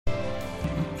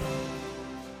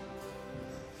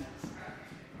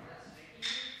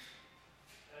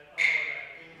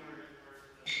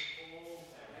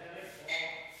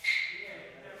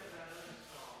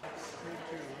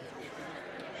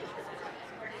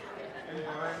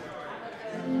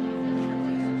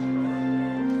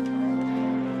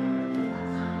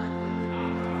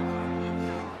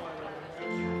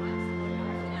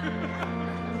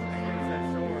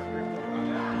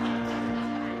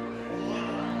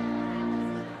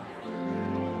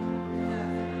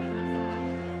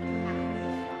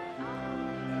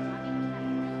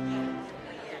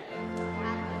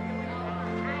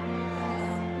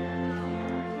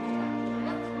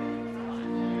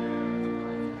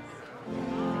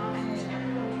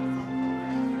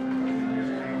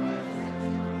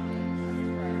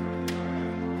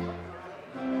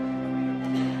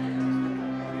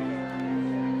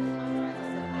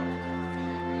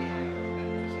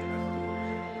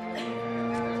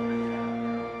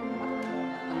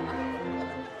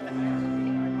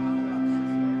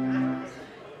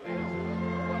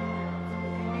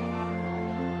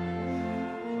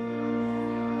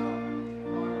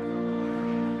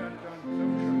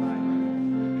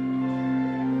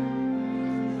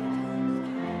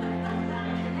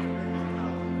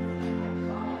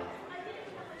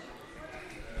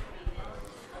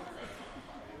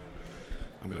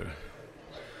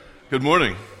Good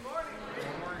morning.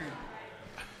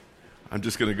 I'm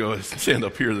just going to go and stand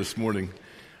up here this morning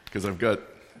because I've got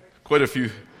quite a few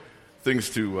things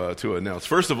to announce.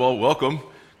 First of all, welcome.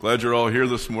 Glad you're all here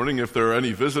this morning. If there are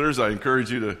any visitors, I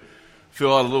encourage you to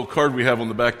fill out a little card we have on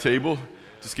the back table.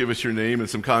 Just give us your name and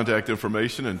some contact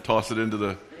information and toss it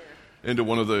into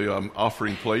one of the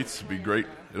offering plates. It'd be great.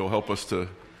 It'll help us to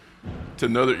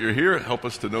know that you're here, help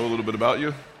us to know a little bit about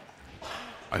you.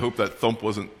 I hope that thump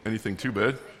wasn't anything too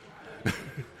bad.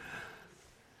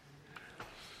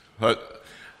 But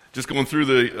just going through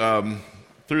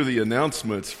the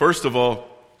announcements. First of all,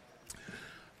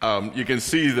 you can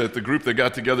see that the group that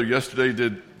got together yesterday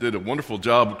did a wonderful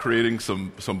job of creating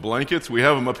some blankets. We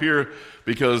have them up here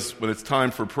because when it's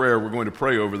time for prayer, we're going to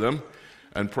pray over them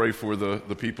and pray for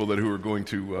the people who are going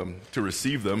to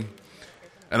receive them.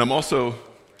 And I'm also,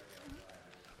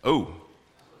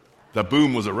 that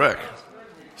boom was a wreck,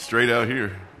 straight out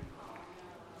here.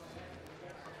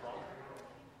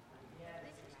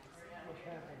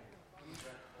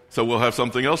 So we'll have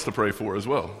something else to pray for as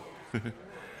well.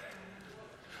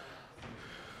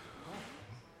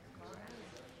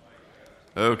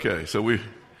 Okay, so we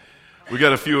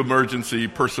got a few emergency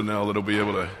personnel that'll be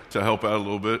able to help out a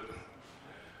little bit.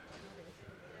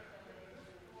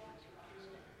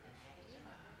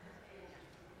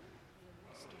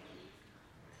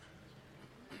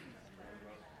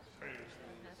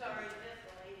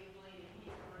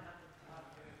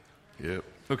 Yep.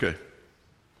 Okay.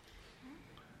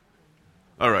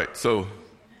 All right, so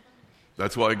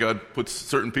that's why God puts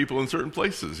certain people in certain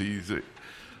places.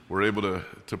 We're able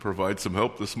to provide some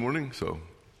help this morning, so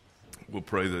we'll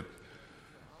pray that.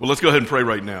 Well, let's go ahead and pray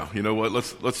right now. You know what?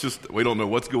 Let's just. We don't know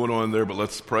what's going on there, but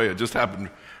let's pray. It just happened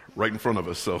right in front of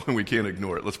us, so we can't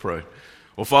ignore it. Let's pray.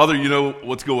 Well, Father, you know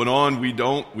what's going on. We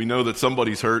don't. We know that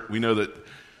somebody's hurt. We know that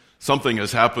something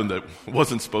has happened that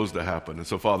wasn't supposed to happen, and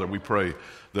so Father, we pray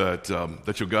that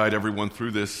you'll guide everyone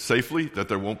through this safely, that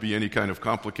there won't be any kind of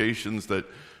complications that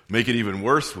make it even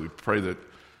worse. We pray that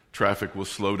traffic will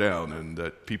slow down and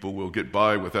that people will get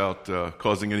by without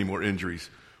causing any more injuries.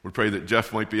 We pray that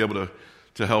Jeff might be able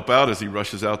to help out as he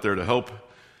rushes out there to help,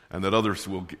 and that others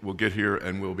will get here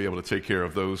and we'll be able to take care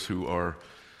of those who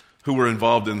were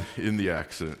involved in the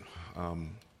accident.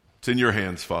 It's in your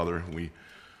hands, Father.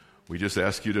 We just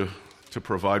ask you to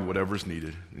provide whatever's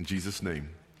needed. In Jesus' name.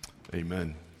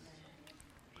 Amen.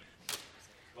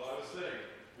 Well, I was saying,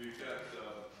 we've got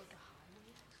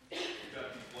these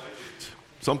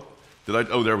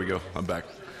blankets. There we go. I'm back.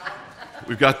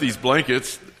 We've got these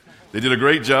blankets. They did a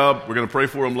great job. We're going to pray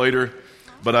for them later.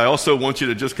 But I also want you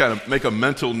to just kind of make a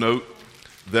mental note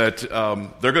that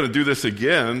they're going to do this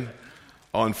again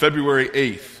on February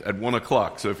 8th at 1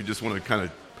 o'clock. So if you just want to kind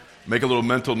of make a little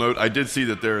mental note, I did see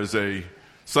that there is a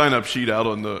sign-up sheet out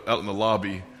in the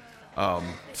lobby.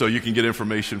 So you can get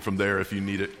information from there if you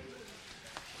need it.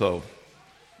 So,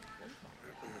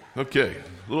 okay,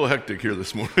 a little hectic here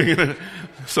this morning.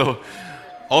 So,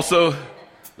 also,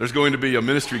 there's going to be a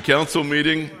ministry council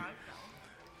meeting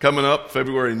coming up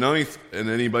February 9th, and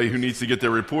anybody who needs to get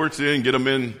their reports in, get them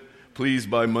in, please,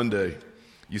 by Monday.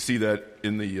 You see that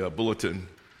in the bulletin.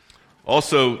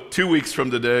 Also, 2 weeks from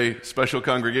today, special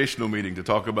congregational meeting to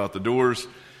talk about the doors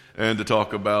and to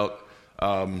talk about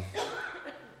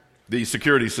the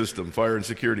security system, fire and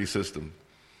security system.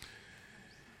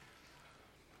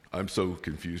 I'm so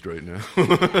confused right now.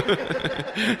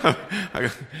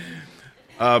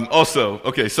 Also,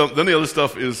 okay, so then the other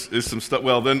stuff is some stuff.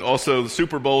 Well, then also the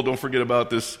Super Bowl, don't forget about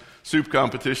this soup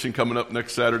competition coming up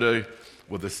next Saturday.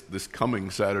 Well, this coming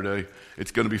Saturday.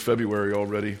 It's going to be February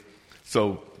already.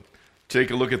 So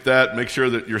take a look at that. Make sure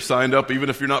that you're signed up. Even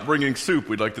if you're not bringing soup,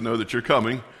 we'd like to know that you're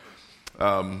coming.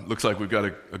 Looks like we've got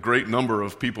a great number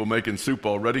of people making soup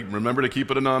already. Remember to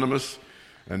keep it anonymous,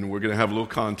 and we're going to have a little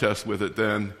contest with it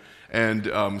then. And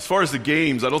as far as the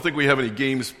games, I don't think we have any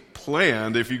games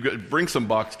planned. If you bring some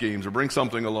box games or bring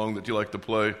something along that you like to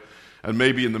play, and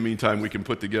maybe in the meantime we can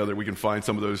find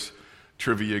some of those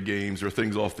trivia games or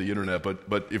things off the internet.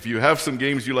 But if you have some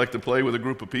games you like to play with a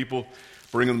group of people,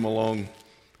 bring them along,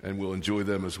 and we'll enjoy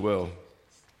them as well.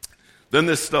 Then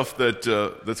this stuff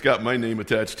that's got my name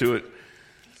attached to it.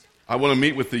 I want to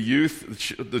meet with the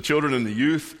youth, the children and the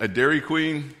youth at Dairy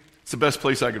Queen. It's the best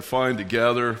place I could find to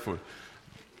gather for.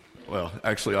 Well,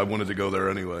 actually, I wanted to go there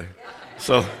anyway.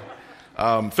 So,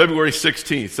 February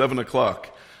 16th, 7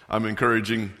 o'clock, I'm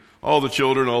encouraging all the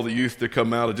children, all the youth to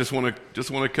come out. I just want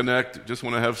to connect, just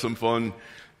want to have some fun,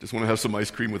 just want to have some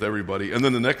ice cream with everybody. And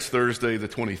then the next Thursday, the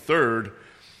 23rd,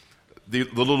 the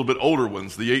little bit older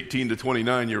ones, the 18 to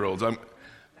 29-year-olds,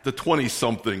 the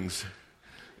 20-somethings,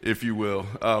 if you will.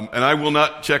 And I will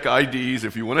not check IDs.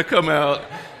 If you want to come out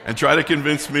and try to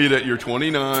convince me that you're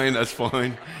 29, that's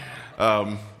fine.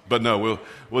 But no,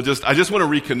 we'll just. I just want to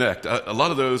reconnect. A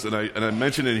lot of those, and I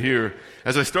mentioned in here,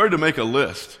 as I started to make a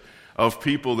list of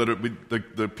people that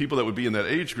the people that would be in that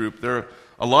age group. There are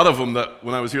a lot of them that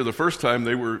when I was here the first time,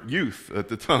 they were youth at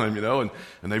the time,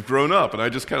 and they've grown up, and I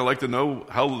just kind of like to know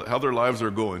how their lives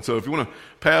are going. So if you want to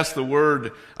pass the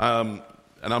word, and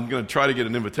I'm going to try to get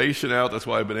an invitation out. That's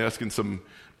why I've been asking some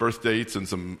birth dates and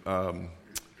some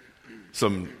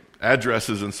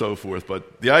addresses and so forth.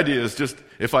 But the idea is just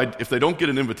if they don't get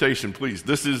an invitation, please,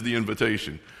 this is the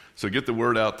invitation. So get the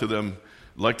word out to them.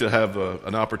 I'd like to have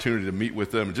an opportunity to meet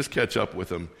with them and just catch up with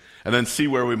them, and then see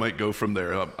where we might go from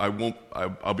there.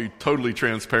 I'll be totally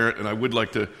transparent, and I would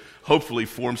like to hopefully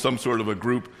form some sort of a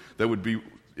group that would be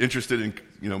interested in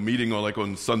meeting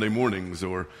on Sunday mornings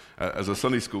or as a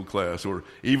Sunday school class, or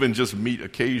even just meet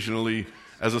occasionally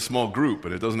as a small group,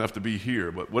 and it doesn't have to be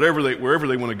here, but wherever they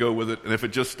want to go with it. And if it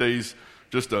just stays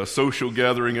just a social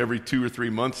gathering every 2 or 3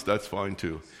 months, that's fine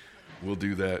too. We'll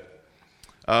do that.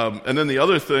 And then the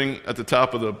other thing at the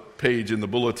top of the page in the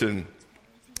bulletin,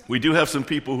 we do have some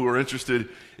people who are interested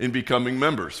in becoming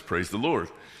members. Praise the Lord.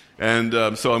 And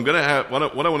so I'm going to have what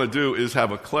I want to do is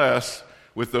have a class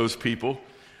with those people,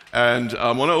 and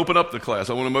I want to open up the class.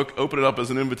 I want to open it up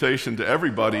as an invitation to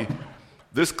everybody.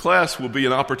 This class will be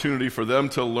an opportunity for them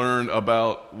to learn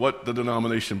about what the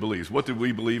denomination believes. What do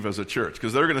we believe as a church?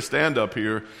 Because they're going to stand up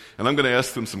here, and I'm going to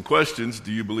ask them some questions.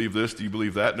 Do you believe this? Do you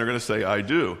believe that? And they're going to say, I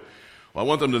do. Well, I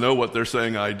want them to know what they're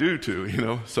saying I do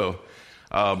to, So,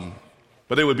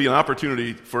 but it would be an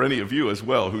opportunity for any of you as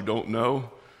well who don't know,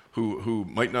 who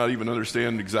might not even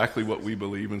understand exactly what we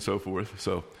believe and so forth.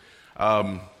 So,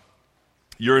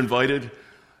 you're invited.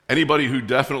 Anybody who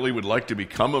definitely would like to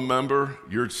become a member,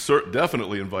 you're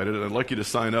definitely invited, and I'd like you to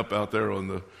sign up out there on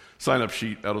the sign-up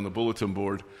sheet out on the bulletin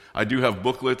board. I do have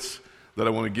booklets that I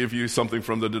want to give you, something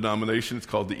from the denomination. It's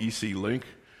called the EC Link,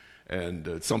 and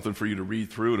it's something for you to read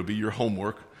through. It'll be your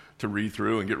homework to read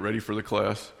through and get ready for the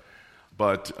class.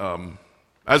 But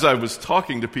as I was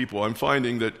talking to people, I'm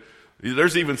finding that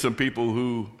there's even some people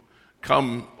who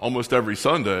come almost every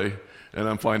Sunday, and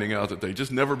I'm finding out that they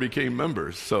just never became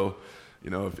members. So,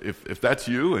 if that's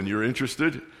you and you're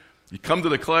interested, you come to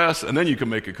the class and then you can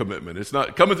make a commitment. It's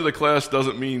not coming to the class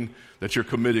doesn't mean that you're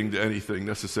committing to anything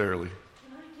necessarily. Can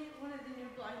I get one of the new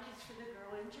blankets for the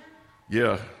girl in church?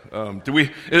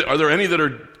 Yeah. Are there any that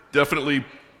are definitely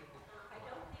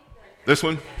this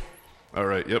one? All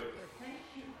right. Yep.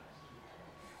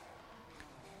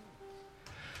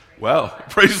 Wow.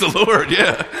 Praise the Lord.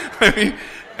 Yeah. I mean,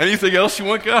 anything else you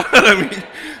want, God? I mean,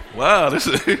 wow.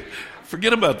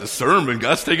 Forget about the sermon.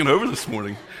 God's taking over this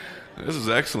morning. This is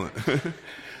excellent.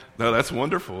 No, that's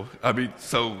wonderful. I mean,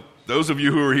 so those of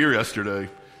you who were here yesterday,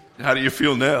 how do you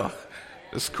feel now?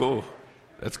 That's cool.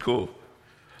 That's cool.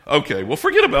 Okay, well,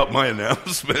 forget about my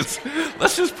announcements.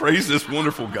 Let's just praise this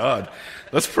wonderful God.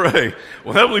 Let's pray.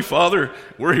 Well, Heavenly Father,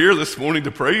 we're here this morning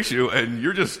to praise you, and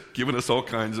you're just giving us all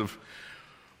kinds of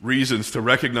reasons to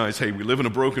recognize, hey, we live in a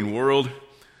broken world,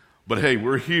 but hey,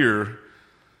 we're here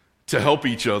to help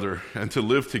each other and to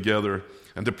live together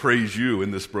and to praise you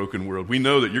in this broken world. We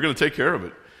know that you're going to take care of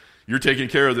it. You're taking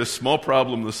care of this small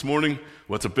problem this morning.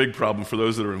 Well, it's a big problem for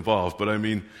those that are involved. But I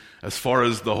mean, as far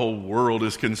as the whole world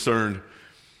is concerned,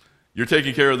 you're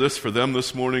taking care of this for them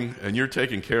this morning, and you're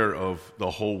taking care of the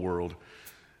whole world,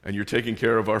 and you're taking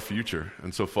care of our future.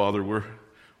 And so, Father, we're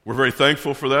very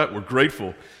thankful for that. We're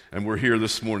grateful, and we're here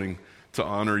this morning to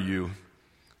honor you.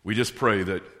 We just pray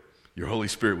that your Holy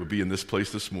Spirit would be in this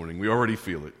place this morning. We already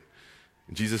feel it.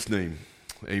 In Jesus' name,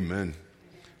 amen.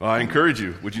 I encourage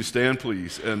you, would you stand,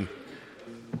 please, and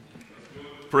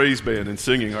praise band and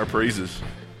singing our praises.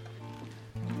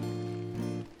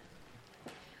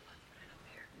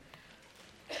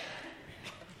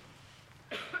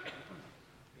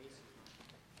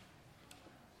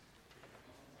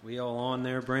 We all on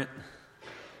there, Brent?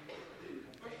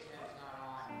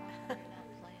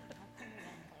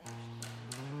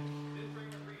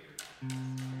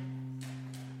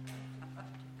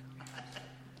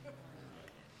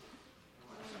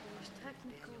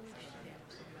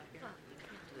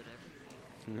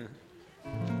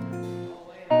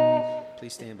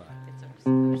 Please stand by.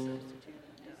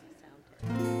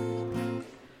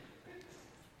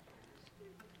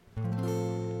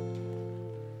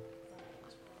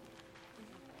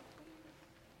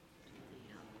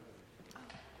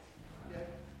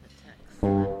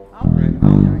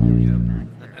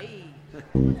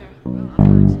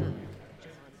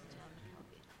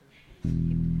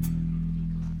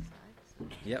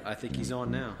 Yep, I think he's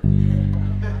on now.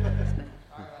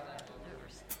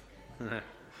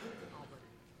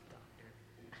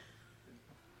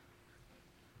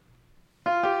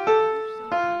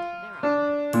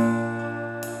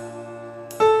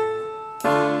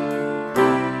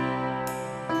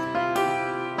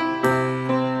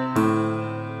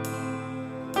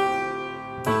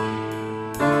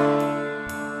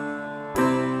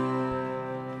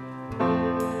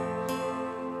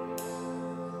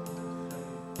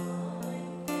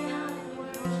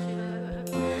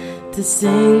 To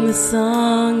sing the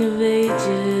song of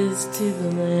ages to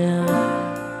the Lamb,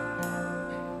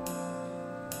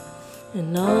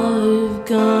 and all who've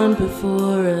gone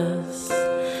before us,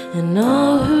 and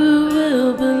all who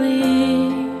will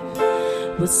believe,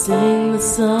 will sing the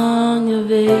song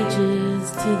of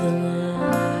ages to the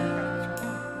Lamb.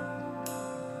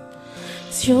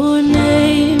 'Cause your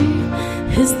name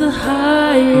is the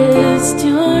highest,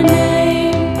 your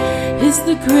name is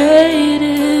the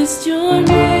greatest, your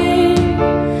name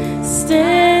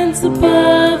stands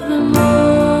above them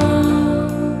all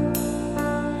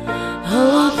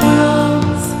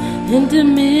thrones and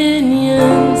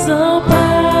dominions, all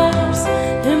powers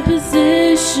and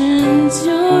positions,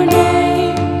 your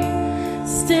name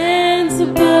stands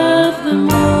above them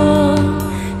all,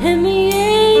 and the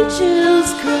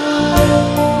angels cry,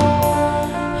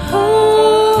 holy,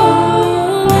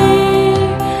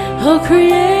 oh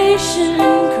creation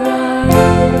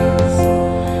cries,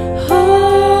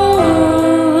 holy,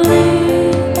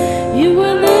 you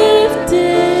were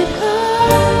lifted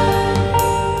high,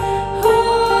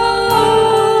 holy,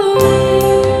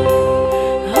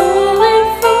 holy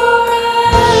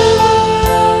forever.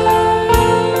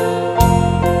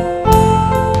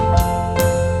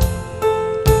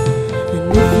 And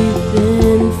if you've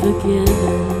been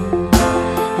forgiven,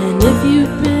 and if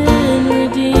you've been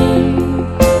redeemed,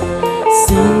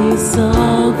 sing the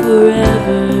song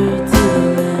forever to the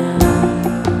Lamb.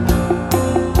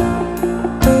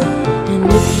 And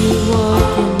if you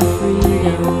walk in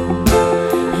freedom,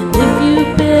 and if you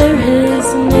bear His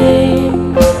name,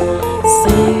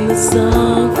 sing the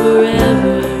song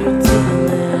forever to the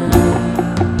Lamb.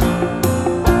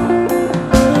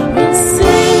 We'll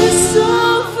sing the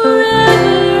song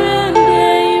forever and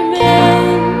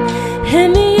amen,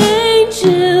 and the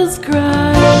angels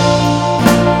cry,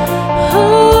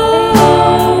 holy,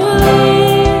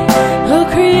 oh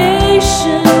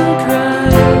creation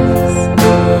cries,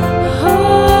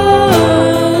 holy,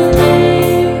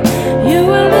 you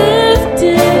were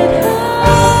lifted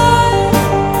high,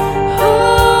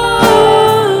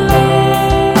 holy,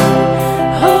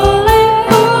 holy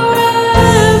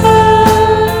forever.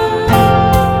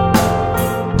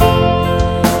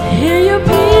 Hear your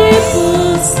people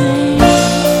sing,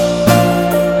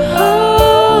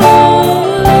 holy,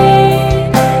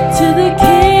 to the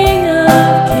King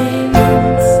of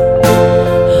Kings,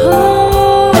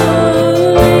 holy,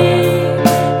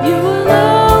 you will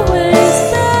always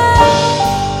there,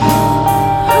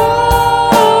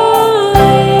 holy,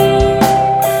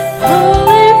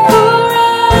 holy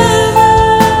forever.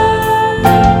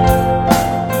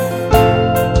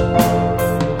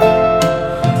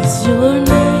 'Cause your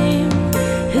name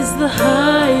is the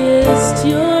highest,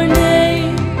 your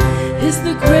name is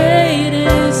the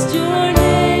greatest, your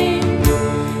name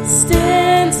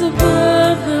stands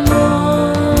above them all.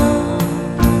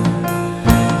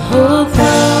 All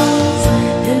thrones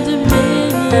and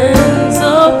dominions,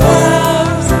 all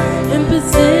powers and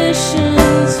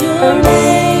positions, your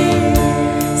name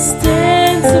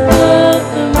stands above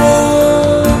them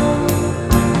all.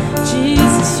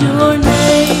 Jesus, your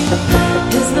name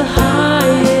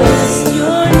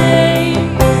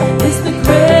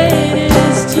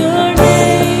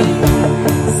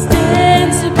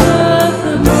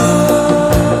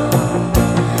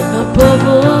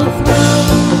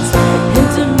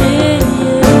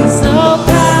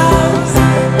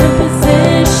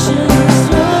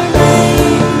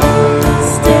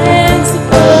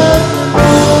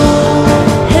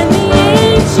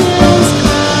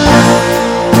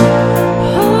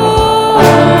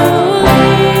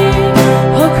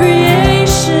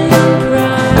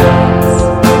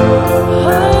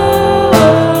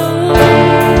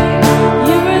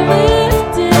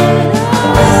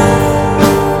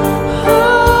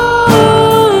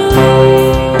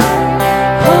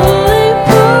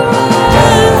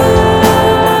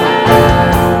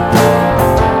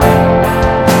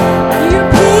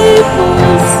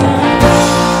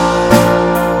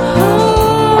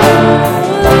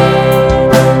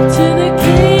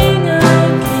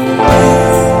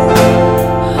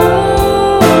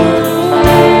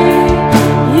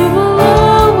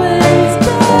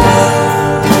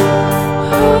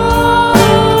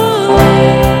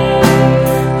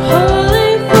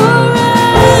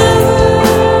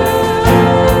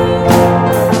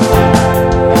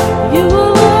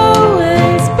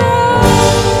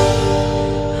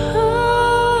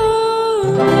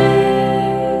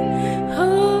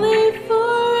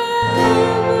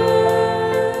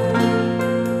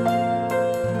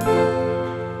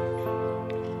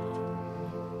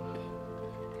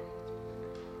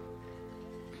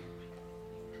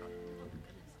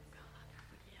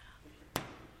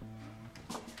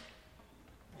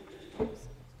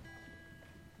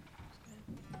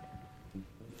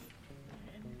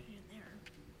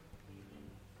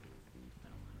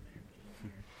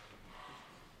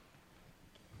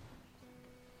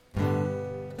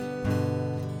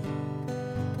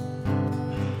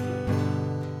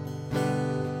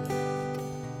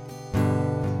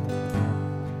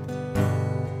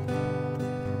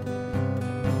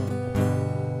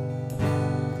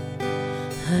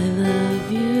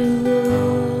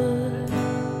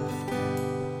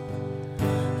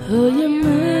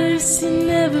mercy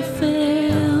never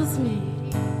fails me,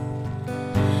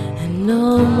 and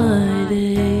all my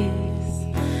days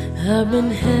I've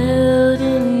been held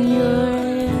in your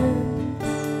hands.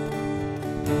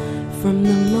 From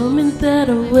the moment that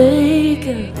I wake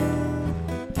up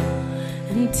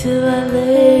until I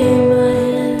lay my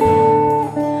head,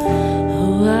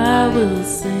 oh, I will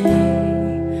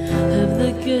sing of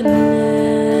the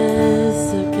goodness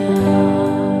of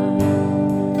God.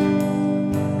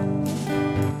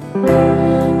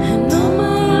 And all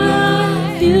my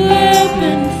life you have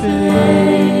been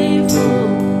faithful,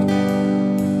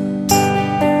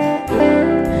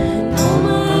 and all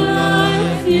my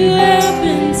life you have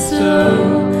been so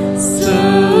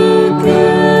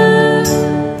good.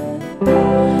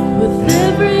 With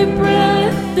every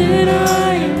breath that I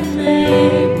am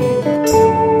able,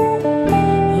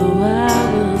 oh, I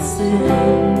will sing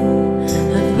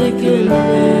of the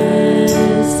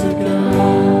goodness of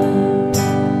God.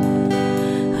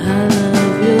 I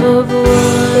love your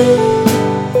voice.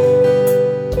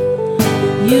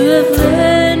 You have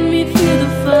led me through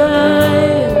the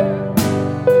fire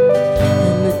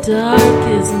and the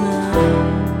darkest night.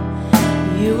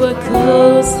 You are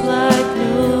close like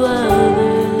no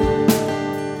other.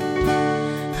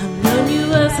 I've known you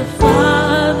as a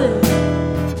father,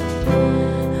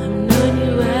 I've known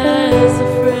you as a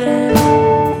friend,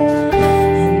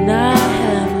 and I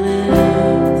have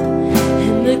lived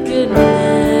in the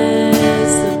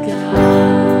goodness of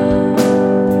God.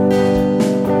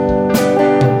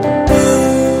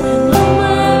 And all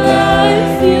my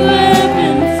life you have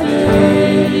been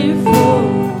faithful,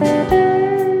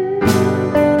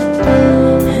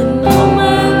 and all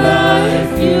my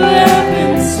life you have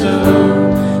been so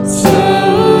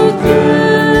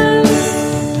good.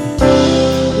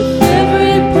 With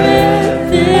every breath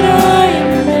that I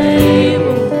am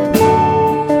able,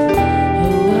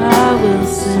 oh, I will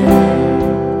sing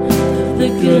of the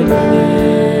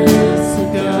goodness of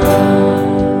God.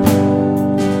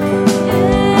 And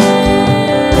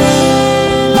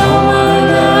all my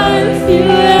life you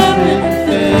have been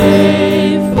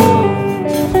faithful,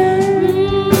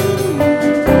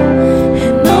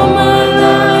 and all my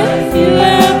life you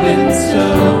have been so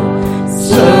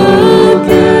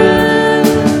good.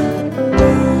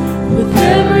 With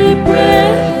every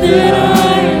breath that I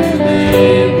am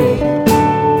able,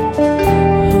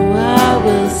 oh, I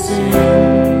will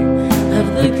sing of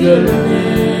the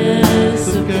goodness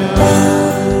of God.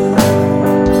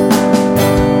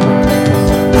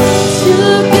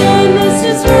 Your goodness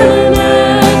is running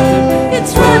after,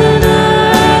 it's running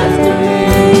after me.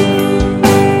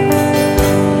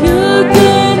 Your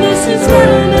goodness is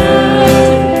running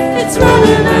after, it's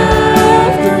running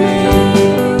after me.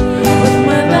 With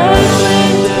my life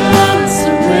laid down,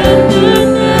 surrender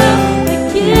now, I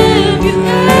give you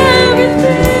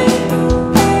everything.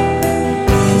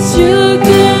 'Cause your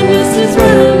goodness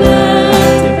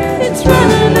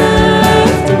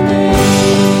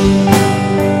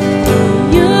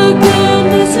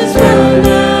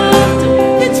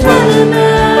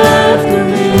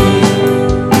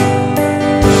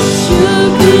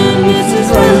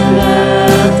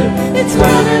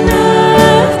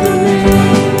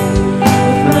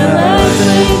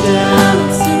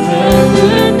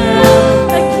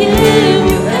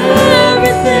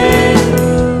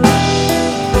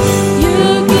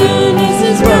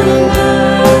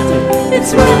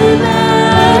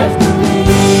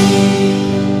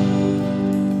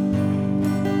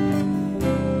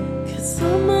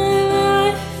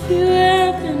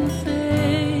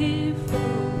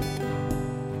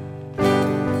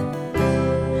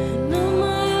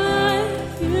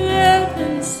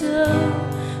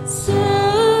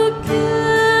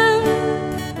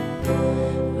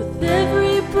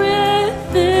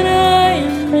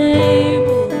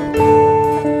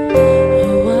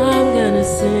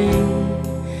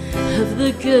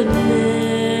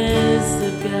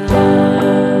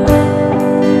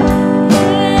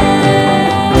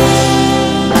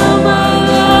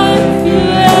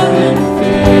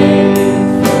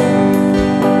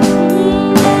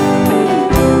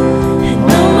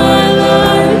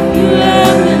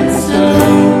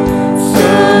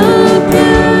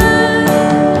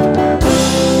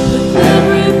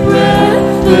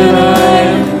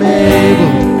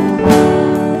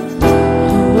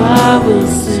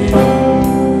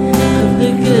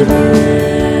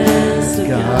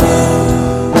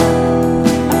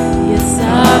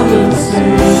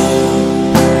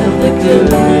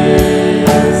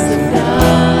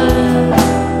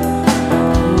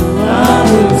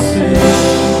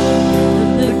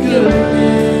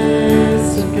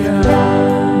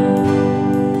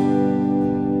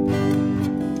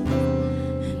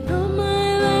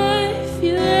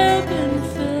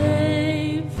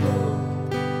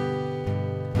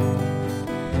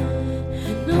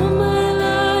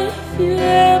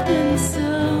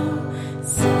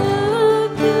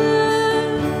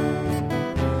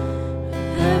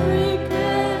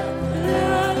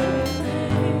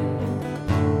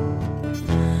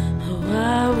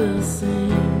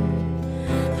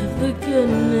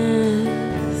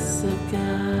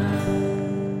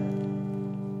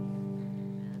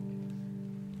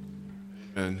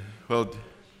And well,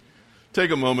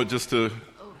 take a moment just to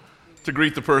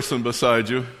greet the person beside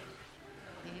you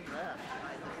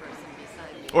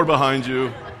or behind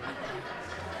you.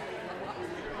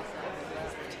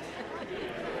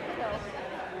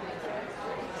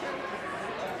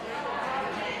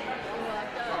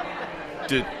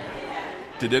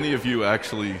 Did any of you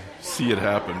actually see it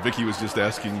happen? Vicki was just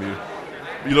asking me.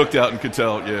 You looked out and could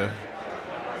tell, yeah.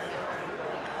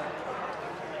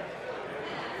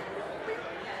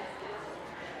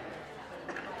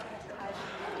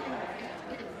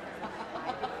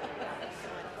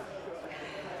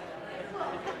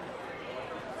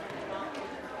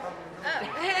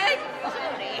 Hey,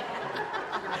 Tony.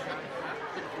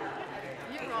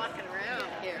 You're rocking around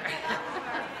here.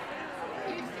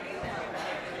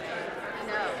 I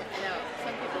know.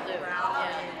 Some people do.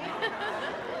 Yeah.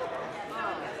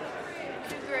 Oh,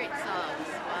 2 great songs.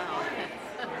 Wow. It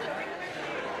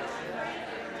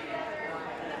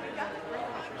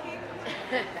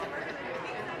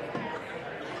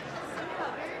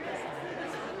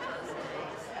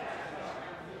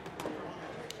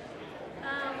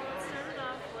started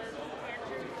off with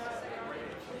Andrew got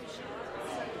flu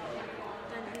shots.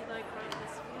 Then he wrote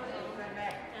this photo,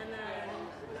 and then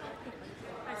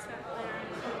I sat there and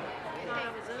thought I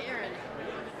was over it. And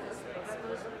it was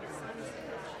supposedly his son's.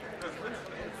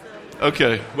 So,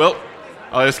 Okay, well,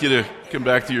 I'll ask you to come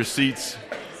back to your seats.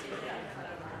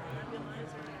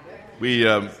 We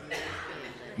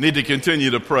need to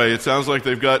continue to pray. It sounds like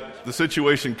they've got the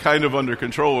situation kind of under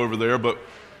control over there, but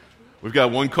we've got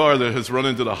one car that has run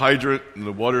into the hydrant and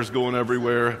the water's going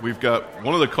everywhere. We've got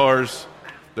one of the cars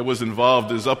that was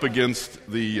involved is up against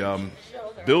the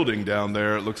building down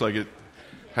there. It looks like it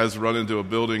has run into a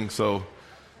building. So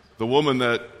the woman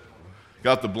that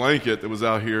got the blanket that was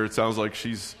out here, it sounds like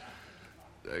she's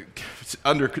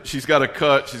got a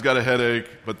cut, she's got a headache,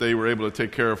 but they were able to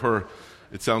take care of her.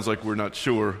 It sounds like we're not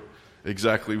sure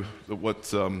exactly what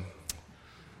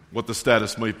the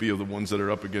status might be of the ones that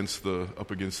are up against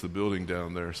the building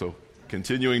down there. So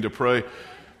continuing to pray.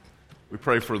 We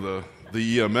pray for the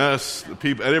EMS, the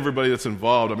people, and everybody that's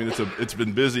involved. I mean, it's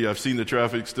been busy. I've seen the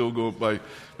traffic still go by.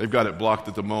 They've got it blocked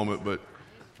at the moment, but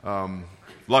a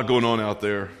lot going on out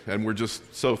there. And we're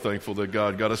just so thankful that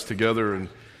God got us together and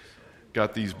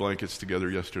got these blankets together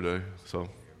yesterday. So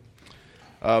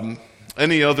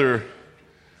any other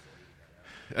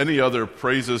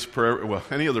praises,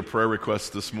 any other prayer requests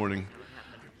this morning?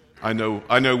 I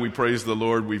know we praise the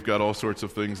Lord. We've got all sorts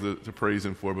of things to praise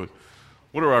Him for, but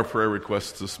what are our prayer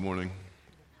requests this morning?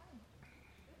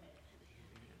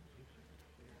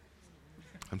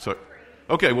 I'm sorry.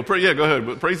 Okay, well, pray. Yeah, go ahead.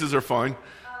 But praises are fine.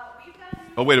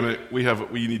 Oh, wait a minute. We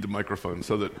need the microphone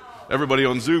so that everybody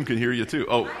on Zoom can hear you too.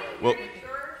 Oh,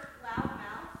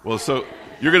 well, so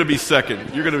you're going to be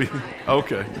second. You're going to be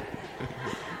okay.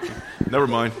 Never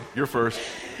mind. You're first.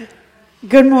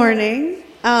 Good morning.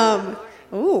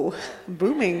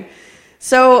 Booming.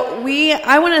 So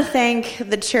I want to thank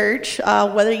the church,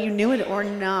 whether you knew it or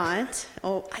not.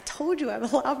 Oh, I told you I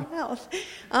have a loud mouth.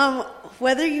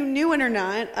 Whether you knew it or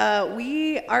not,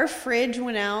 our fridge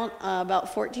went out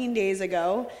about 14 days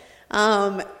ago,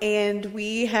 and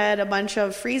we had a bunch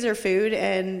of freezer food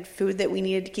and food that we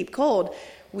needed to keep cold.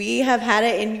 We have had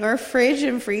it in your fridge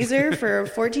and freezer for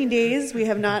 14 days. We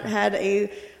have not had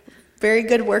a very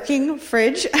good working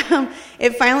fridge.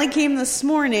 It finally came this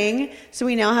morning, so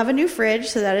we now have a new fridge,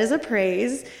 so that is a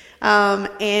praise.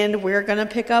 And we're going to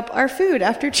pick up our food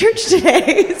after church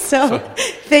today. So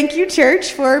thank you,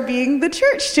 church, for being the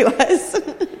church to us.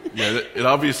 Yeah, it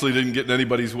obviously didn't get in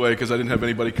anybody's way because I didn't have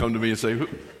anybody come to me and say,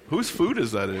 whose food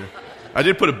is that in? I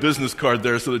did put a business card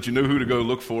there so that you knew who to go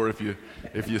look for if you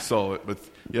saw it. But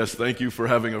yes, thank you for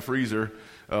having a freezer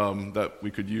that we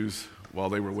could use while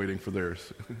they were waiting for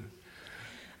theirs.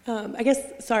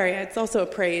 It's also a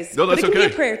praise. No, that's but it okay. can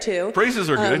be a prayer too. Praises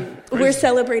are good. We're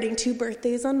celebrating 2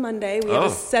 birthdays on Monday. We have a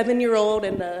 7-year-old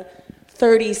and a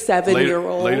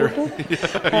 37-year-old. Later.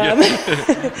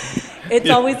 It's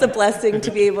always a blessing to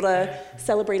be able to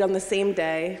celebrate on the same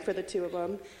day for the 2 of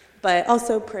them. But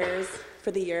also prayers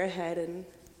for the year ahead. And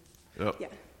Yep. yeah.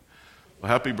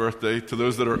 Well, happy birthday to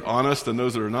those that are honest and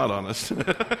those that are not honest.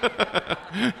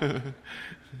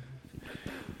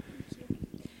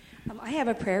 I have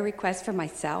a prayer request for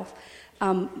myself.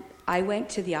 I went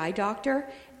to the eye doctor,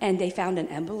 and they found an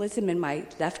embolism in my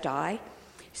left eye.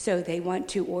 So they want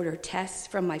to order tests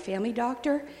from my family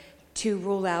doctor to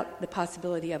rule out the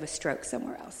possibility of a stroke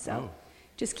somewhere else. So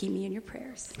just keep me in your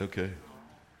prayers. Okay.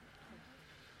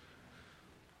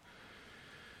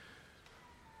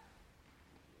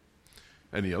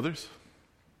 Any others?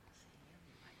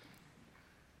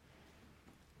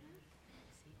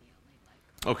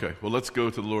 Okay, well, let's go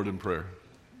to the Lord in prayer.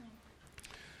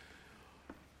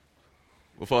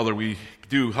 Well, Father, we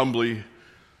do humbly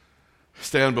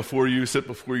stand before you, sit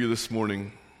before you this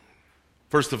morning.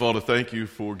 First of all, to thank you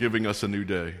for giving us a new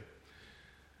day.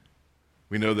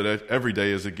 We know that every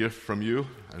day is a gift from you,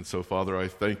 and so, Father, I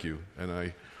thank you, and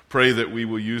I pray that we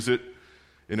will use it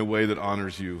in a way that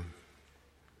honors you.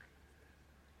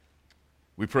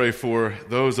 We pray for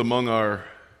those among our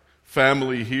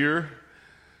family here,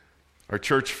 our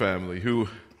church family, who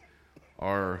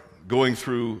are going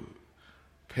through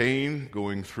pain,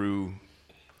 going through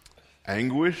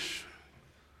anguish,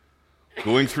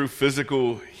 going through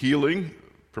physical healing,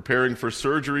 preparing for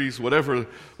surgeries,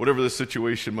 whatever the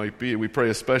situation might be. We pray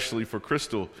especially for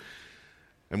Crystal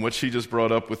and what she just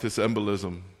brought up with this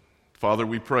embolism. Father,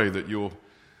 we pray that you'll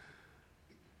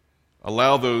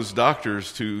allow those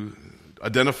doctors to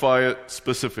identify it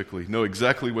specifically, know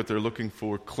exactly what they're looking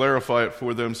for, clarify it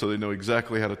for them so they know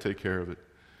exactly how to take care of it.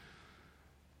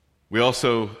 We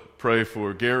also pray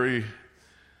for Gary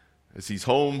as he's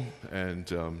home,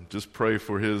 and just pray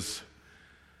for his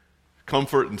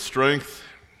comfort and strength.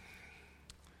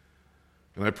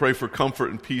 And I pray for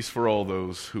comfort and peace for all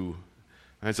those who,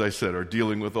 as I said, are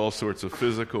dealing with all sorts of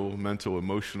physical, mental,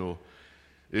 emotional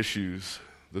issues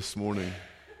this morning.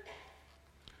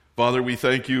 Father, we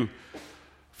thank you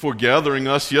for gathering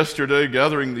us yesterday,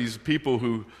 gathering these people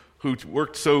who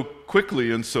worked so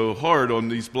quickly and so hard on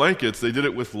these blankets. They did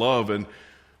it with love, and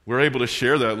we're able to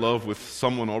share that love with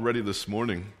someone already this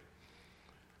morning.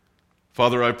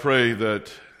 Father, I pray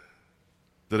that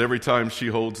every time she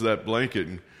holds that blanket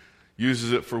and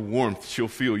uses it for warmth, she'll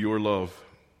feel your love.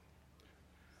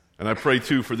 And I pray,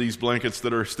 too, for these blankets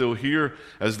that are still here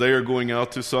as they are going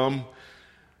out to some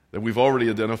that we've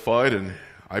already identified, and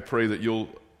I pray that you'll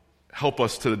help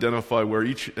us to identify where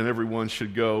each and every one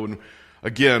should go. And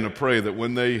again, I pray that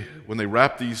when they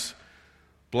wrap these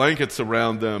blankets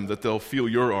around them, that they'll feel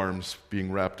your arms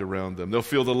being wrapped around them. They'll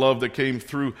feel the love that came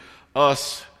through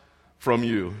us from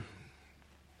you.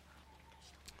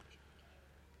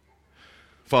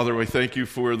 Father, we thank you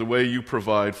for the way you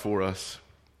provide for us.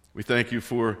 We thank you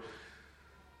for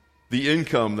the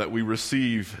income that we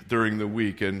receive during the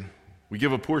week, and we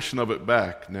give a portion of it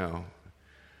back now.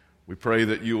 We pray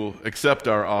that you'll accept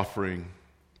our offering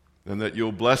and that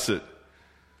you'll bless it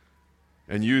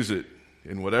and use it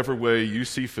in whatever way you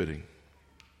see fitting.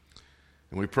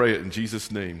 And we pray it in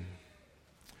Jesus' name.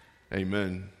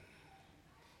 Amen.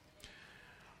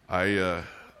 I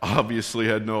obviously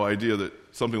had no idea that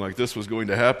something like this was going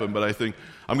to happen, but I think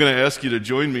I'm going to ask you to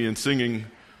join me in singing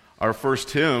our first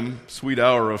hymn, Sweet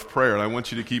Hour of Prayer. And I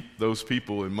want you to keep those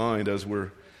people in mind as we're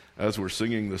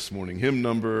singing this morning. Hymn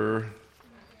number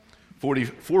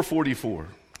 444.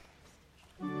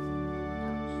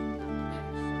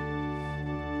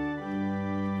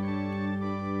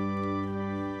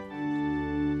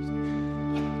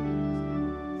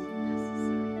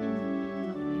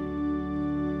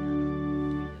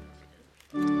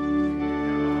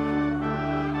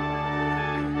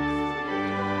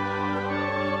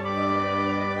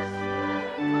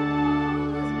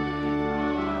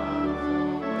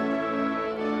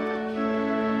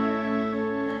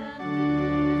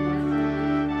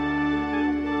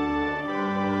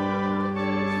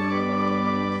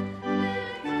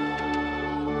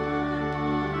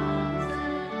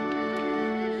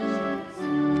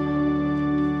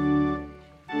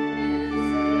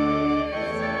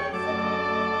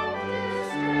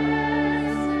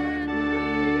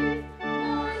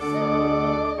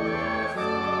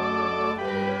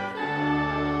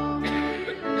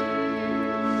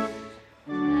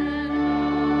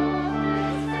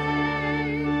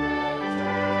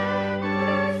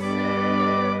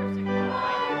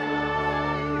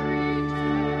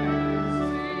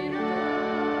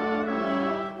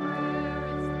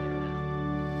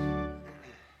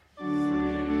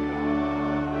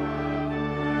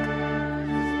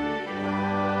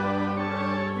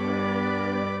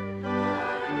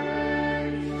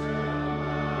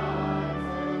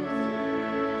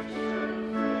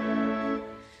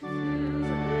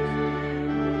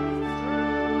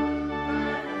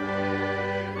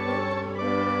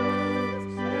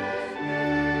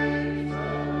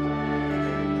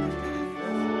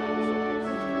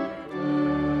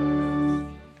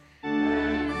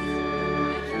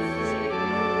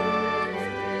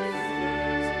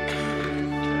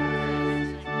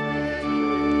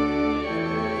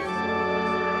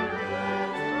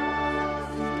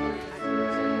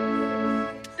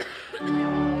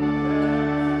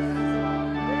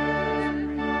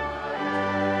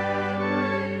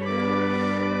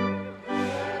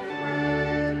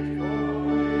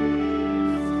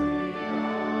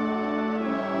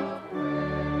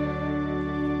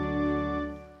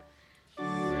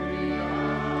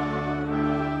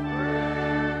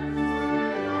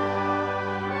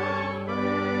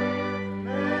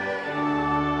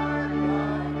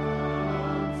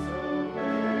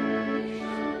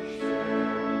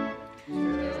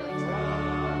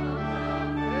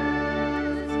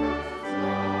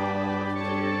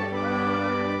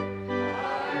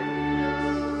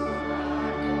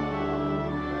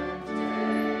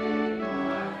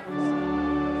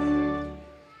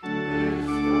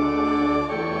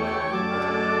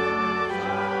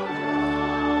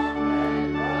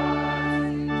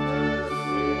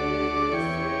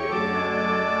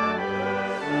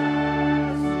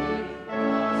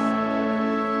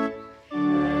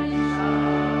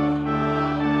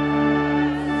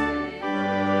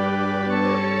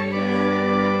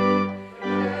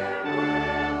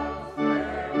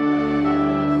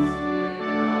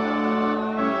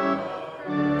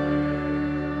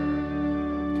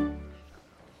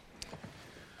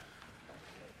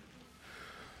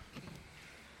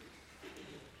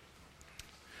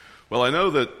 Well, I know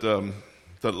that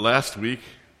that last week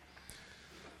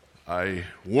I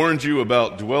warned you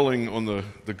about dwelling on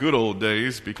the good old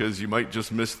days because you might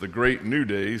just miss the great new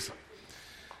days.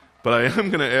 But I am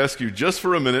going to ask you just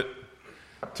for a minute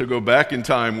to go back in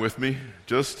time with me,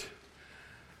 just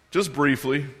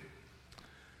briefly,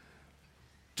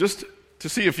 just to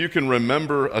see if you can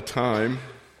remember a time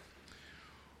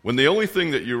when the only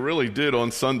thing that you really did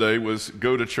on Sunday was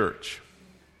go to church.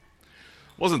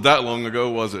 Wasn't that long ago,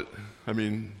 was it? I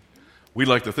mean, we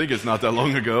like to think it's not that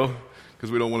long ago because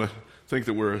we don't want to think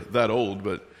that we're that old,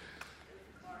 but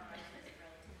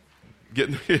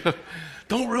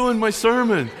don't ruin my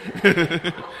sermon.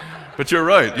 But you're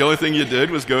right. The only thing you did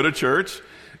was go to church,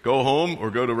 go home or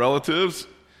go to relatives,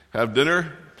 have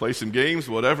dinner, play some games,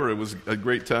 whatever. It was a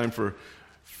great time for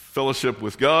fellowship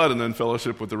with God and then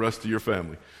fellowship with the rest of your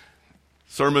family.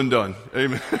 Sermon done.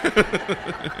 Amen.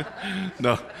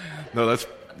 No,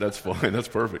 that's fine. That's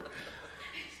perfect.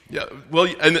 Yeah. Well,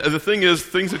 and the thing is,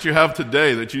 things that you have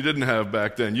today that you didn't have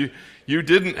back then. You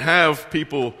didn't have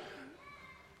people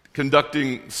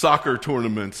conducting soccer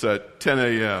tournaments at 10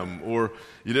 a.m. or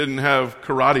you didn't have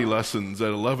karate lessons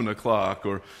at 11 o'clock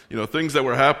or things that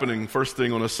were happening first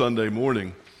thing on a Sunday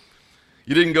morning.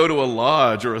 You didn't go to a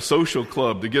lodge or a social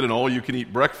club to get an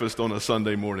all-you-can-eat breakfast on a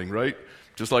Sunday morning, right?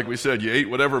 Just like we said, you ate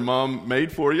whatever mom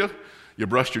made for you. You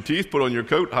brushed your teeth, put on your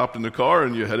coat, hopped in the car,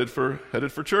 and you headed for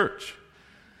church.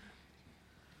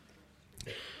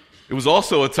 It was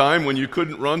also a time when you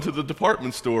couldn't run to the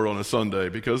department store on a Sunday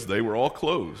because they were all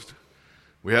closed.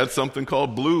 We had something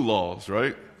called blue laws,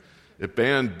 right? It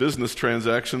banned business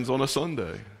transactions on a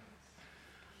Sunday.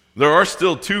 There are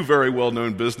still two very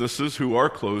well-known businesses who are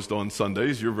closed on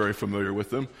Sundays. You're very familiar with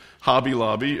them, Hobby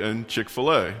Lobby and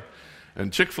Chick-fil-A.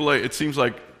 And Chick-fil-A, it seems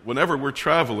like whenever we're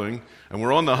traveling and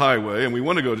we're on the highway and we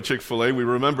want to go to Chick-fil-A, we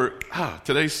remember,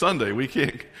 today's Sunday, we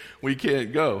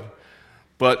can't go.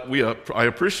 But I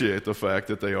appreciate the fact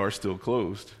that they are still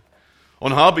closed.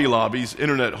 On Hobby Lobby's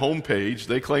internet homepage,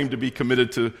 they claim to be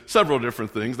committed to several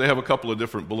different things. They have a couple of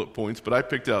different bullet points, but I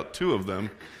picked out two of them.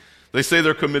 They say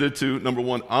they're committed to, number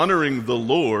one, honoring the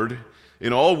Lord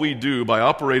in all we do by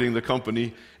operating the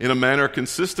company in a manner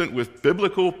consistent with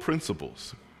biblical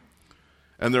principles.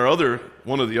 And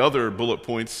one of the other bullet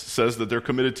points says that they're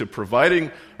committed to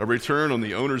providing a return on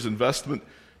the owner's investment,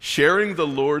 sharing the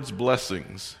Lord's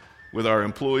blessings with our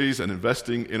employees, and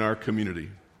investing in our community.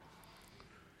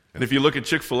 And if you look at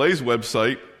Chick-fil-A's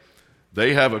website,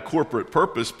 they have a corporate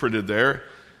purpose printed there,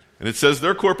 and it says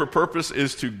their corporate purpose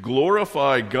is to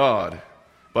glorify God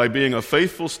by being a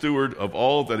faithful steward of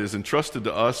all that is entrusted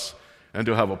to us and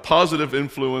to have a positive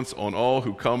influence on all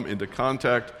who come into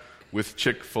contact with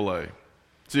Chick-fil-A.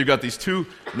 So you've got these two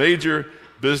major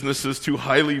businesses, two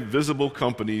highly visible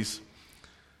companies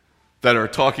that are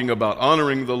talking about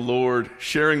honoring the Lord,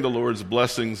 sharing the Lord's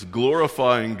blessings,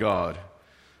 glorifying God.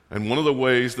 And one of the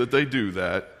ways that they do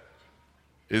that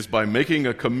is by making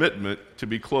a commitment to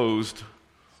be closed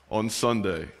on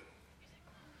Sunday.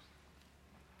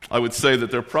 I would say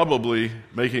that they're probably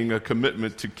making a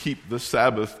commitment to keep the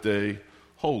Sabbath day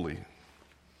holy.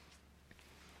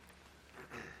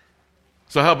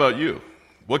 So how about you?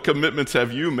 What commitments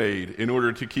have you made in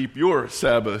order to keep your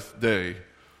Sabbath day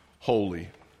holy?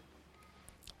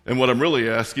 And what I'm really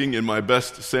asking in my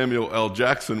best Samuel L.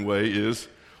 Jackson way is,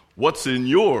 what's in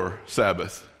your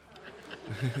Sabbath?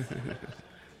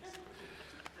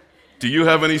 Do you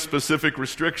have any specific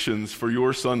restrictions for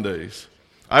your Sundays?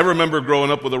 I remember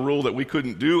growing up with a rule that we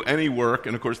couldn't do any work,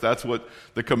 and of course that's what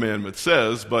the commandment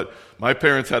says, but my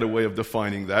parents had a way of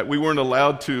defining that. We weren't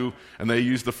allowed to, and they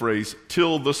used the phrase,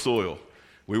 till the soil.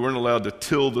 We weren't allowed to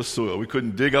till the soil. We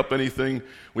couldn't dig up anything.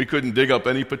 We couldn't dig up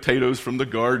any potatoes from the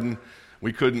garden.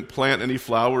 We couldn't plant any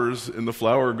flowers in the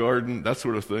flower garden, that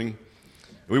sort of thing.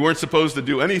 We weren't supposed to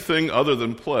do anything other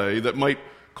than play that might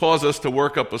cause us to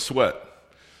work up a sweat.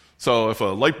 So if a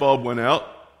light bulb went out,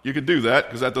 you could do that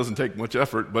because that doesn't take much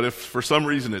effort. But if for some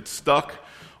reason it's stuck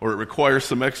or it requires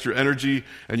some extra energy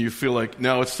and you feel like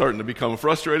now it's starting to become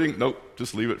frustrating, nope,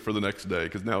 just leave it for the next day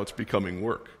because now it's becoming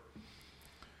work.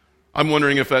 I'm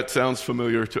wondering if that sounds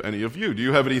familiar to any of you. Do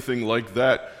you have anything like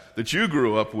that you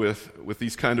grew up with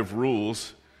these kind of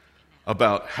rules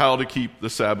about how to keep the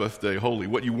Sabbath day holy,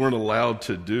 what you weren't allowed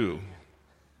to do?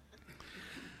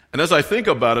 And as I think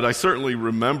about it, I certainly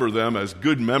remember them as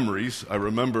good memories. I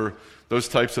remember those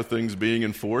types of things being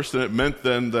enforced, and it meant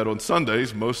then that on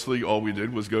Sundays, mostly all we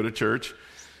did was go to church,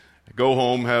 go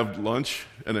home, have lunch,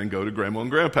 and then go to Grandma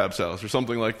and Grandpa's house or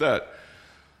something like that.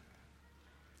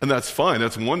 And that's fine.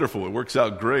 That's wonderful. It works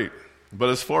out great. But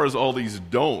as far as all these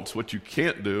don'ts, what you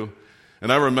can't do,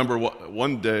 and I remember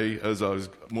one day as I was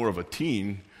more of a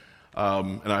teen,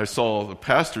 and I saw the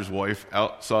pastor's wife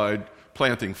outside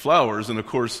planting flowers, and of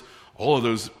course, all of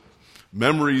those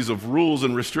memories of rules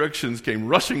and restrictions came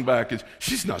rushing back, and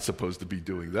she's not supposed to be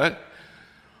doing that.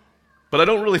 But I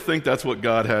don't really think that's what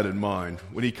God had in mind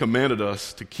when he commanded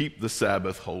us to keep the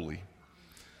Sabbath holy.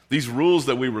 These rules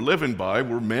that we were living by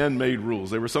were man-made rules.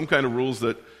 They were some kind of rules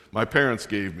that my parents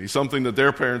gave me, something that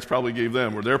their parents probably gave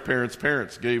them, or their parents'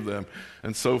 parents gave them,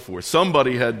 and so forth.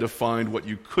 Somebody had defined what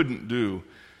you couldn't do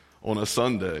on a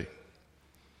Sunday.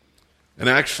 And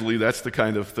actually, that's the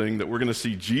kind of thing that we're going to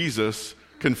see Jesus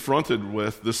confronted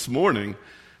with this morning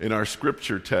in our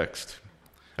scripture text.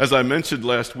 As I mentioned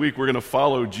last week, we're going to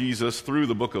follow Jesus through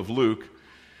the book of Luke,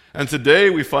 and today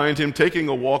we find him taking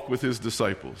a walk with his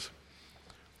disciples.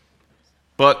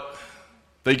 But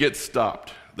they get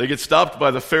stopped. They get stopped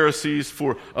by the Pharisees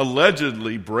for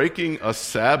allegedly breaking a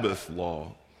Sabbath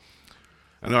law.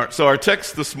 And so our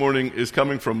text this morning is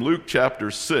coming from Luke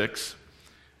chapter 6,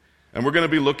 and we're going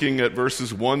to be looking at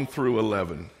verses 1 through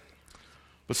 11.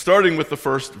 But starting with the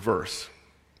first verse.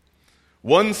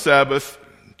 One Sabbath,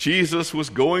 Jesus was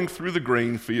going through the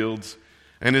grain fields,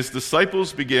 and his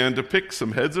disciples began to pick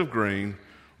some heads of grain,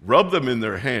 rub them in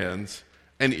their hands,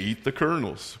 and eat the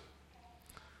kernels.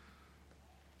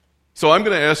 So I'm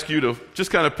going to ask you to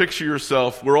just kind of picture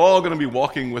yourself. We're all going to be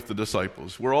walking with the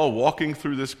disciples. We're all walking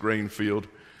through this grain field,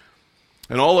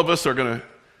 and all of us are going to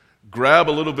grab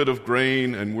a little bit of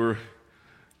grain, and we're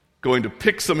going to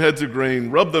pick some heads of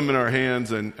grain, rub them in our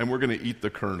hands, and we're going to eat the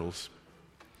kernels.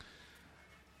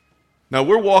 Now,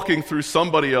 we're walking through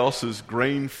somebody else's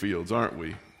grain fields, aren't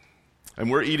we? And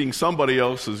we're eating somebody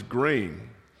else's grain.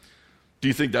 Do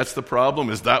you think that's the problem?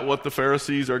 Is that what the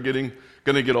Pharisees are going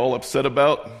to get all upset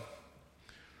about?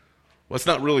 Well, it's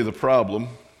not really the problem.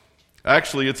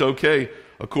 Actually, it's okay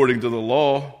according to the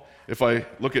law. If I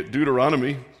look at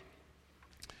Deuteronomy,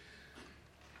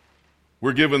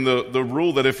 we're given the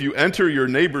rule that if you enter your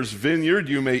neighbor's vineyard,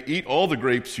 you may eat all the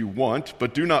grapes you want,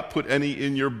 but do not put any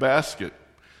in your basket.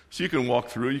 So you can walk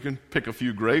through, you can pick a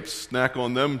few grapes, snack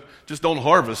on them, just don't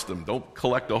harvest them. Don't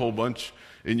collect a whole bunch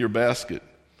in your basket.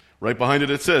 Right behind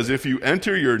it says, if you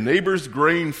enter your neighbor's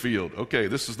grain field, okay,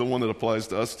 this is the one that applies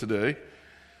to us today,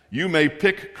 you may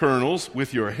pick kernels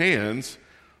with your hands,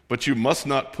 but you must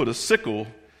not put a sickle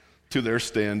to their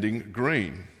standing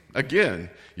grain. Again,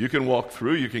 you can walk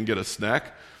through, you can get a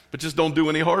snack, but just don't do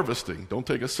any harvesting. Don't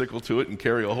take a sickle to it and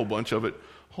carry a whole bunch of it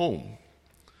home.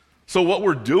 So what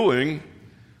we're doing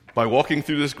by walking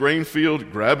through this grain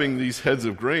field, grabbing these heads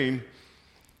of grain,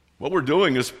 what we're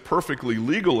doing is perfectly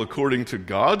legal according to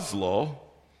God's law.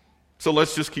 So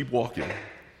let's just keep walking.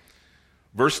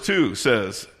 Verse 2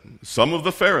 says, some of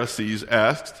the Pharisees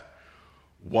asked,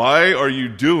 why are you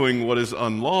doing what is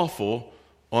unlawful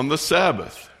on the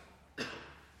Sabbath?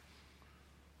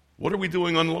 What are we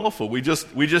doing unlawful? We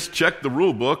just checked the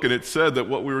rule book and it said that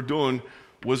what we were doing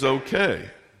was okay.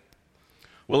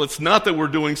 Well, it's not that we're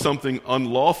doing something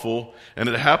unlawful and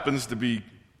it happens to be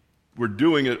we're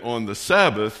doing it on the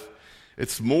Sabbath.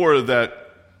 It's more that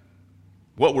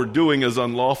what we're doing is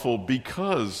unlawful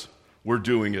because we're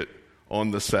doing it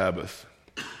on the Sabbath.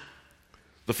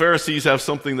 The Pharisees have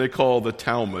something they call the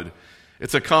Talmud.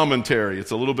 It's a commentary.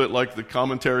 It's a little bit like the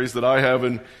commentaries that I have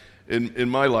in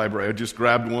my library. I just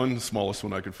grabbed one, the smallest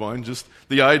one I could find. Just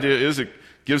the idea is it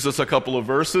gives us a couple of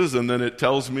verses and then it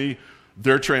tells me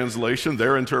their translation,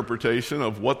 their interpretation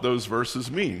of what those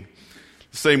verses mean.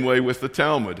 The same way with the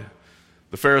Talmud.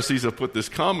 The Pharisees have put this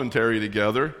commentary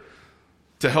together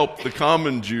to help the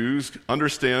common Jews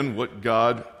understand what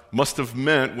God must have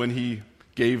meant when he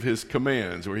gave his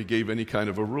commands or he gave any kind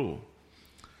of a rule.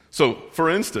 So, for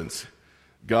instance,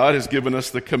 God has given us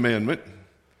the commandment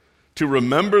to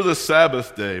remember the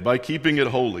Sabbath day by keeping it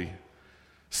holy.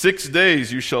 6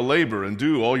 days you shall labor and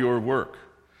do all your work.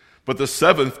 But the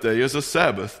seventh day is a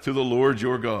Sabbath to the Lord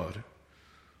your God.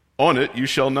 On it you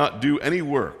shall not do any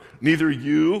work, neither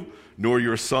you, nor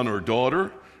your son or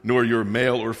daughter, nor your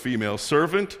male or female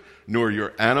servant, nor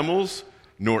your animals,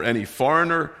 nor any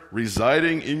foreigner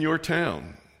residing in your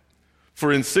town.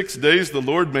 For in 6 days the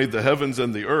Lord made the heavens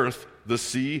and the earth, the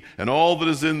sea, and all that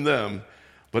is in them,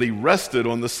 but he rested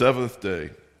on the seventh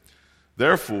day.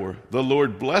 Therefore the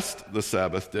Lord blessed the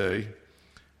Sabbath day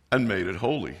and made it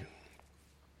holy.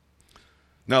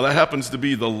 Now that happens to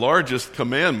be the largest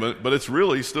commandment, but it's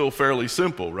really still fairly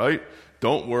simple, right?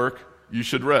 Don't work, you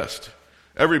should rest.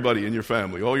 Everybody in your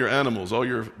family, all your animals, all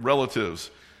your relatives,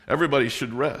 everybody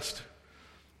should rest.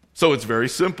 So it's very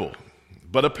simple,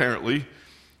 but apparently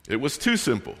it was too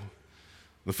simple.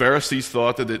 The Pharisees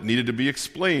thought that it needed to be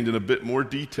explained in a bit more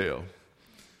detail.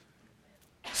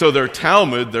 So their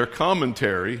Talmud, their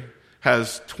commentary,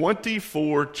 has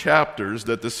 24 chapters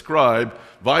that describe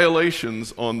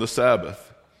violations on the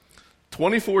Sabbath.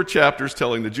 24 chapters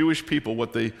telling the Jewish people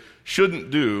what they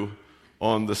shouldn't do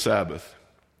on the Sabbath.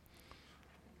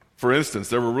 For instance,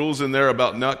 there were rules in there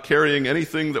about not carrying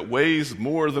anything that weighs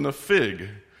more than a fig.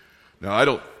 Now, I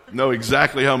don't know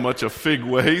exactly how much a fig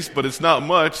weighs, but it's not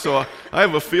much, so I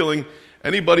have a feeling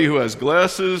anybody who has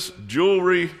glasses,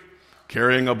 jewelry,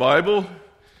 carrying a Bible,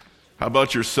 how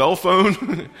about your cell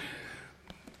phone?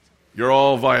 You're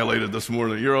all violated this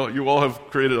morning. You all have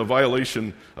created a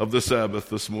violation of the Sabbath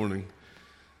this morning.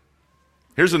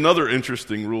 Here's another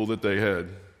interesting rule that they had.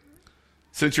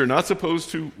 Since you're not supposed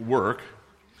to work,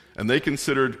 and they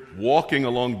considered walking a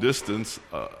long distance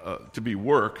to be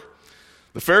work,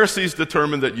 the Pharisees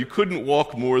determined that you couldn't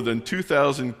walk more than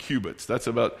 2,000 cubits. That's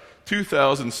about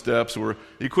 2,000 steps, or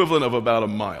the equivalent of about a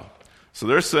mile. So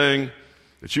they're saying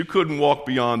that you couldn't walk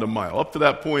beyond a mile. Up to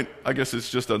that point, I guess it's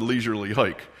just a leisurely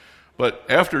hike. But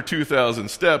after 2,000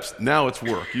 steps, now it's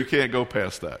work. You can't go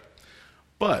past that.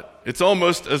 But it's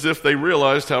almost as if they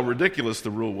realized how ridiculous the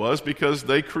rule was because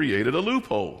they created a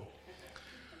loophole.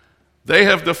 They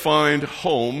have defined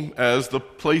home as the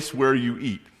place where you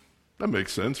eat. That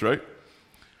makes sense, right?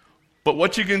 But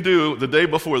what you can do the day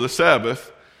before the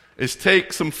Sabbath is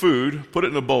take some food, put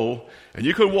it in a bowl, and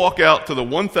you could walk out to the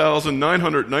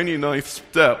 1,999th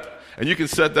step, and you can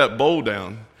set that bowl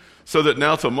down so that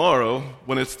now tomorrow,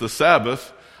 when it's the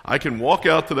Sabbath, I can walk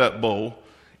out to that bowl,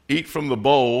 eat from the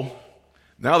bowl.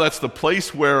 Now that's the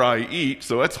place where I eat,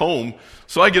 so that's home.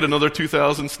 So I get another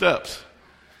 2,000 steps.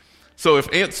 So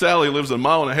if Aunt Sally lives 1.5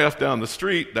 miles down the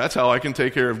street, that's how I can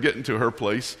take care of getting to her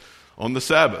place on the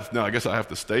Sabbath. Now, I guess I have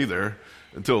to stay there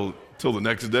until the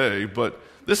next day, but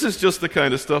this is just the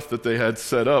kind of stuff that they had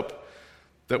set up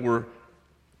that were,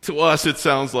 to us, it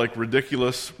sounds like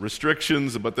ridiculous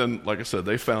restrictions, but then, like I said,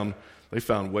 they found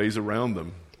ways around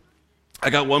them. I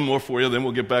got one more for you, then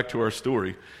we'll get back to our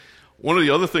story. One of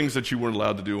the other things that you weren't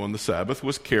allowed to do on the Sabbath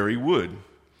was carry wood.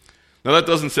 Now, that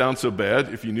doesn't sound so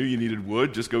bad. If you knew you needed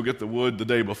wood, just go get the wood the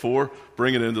day before,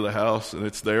 bring it into the house, and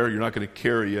it's there. You're not going to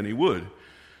carry any wood.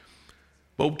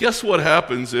 But guess what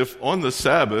happens if on the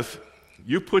Sabbath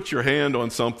you put your hand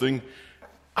on something,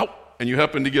 and you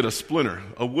happen to get a splinter,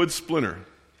 a wood splinter?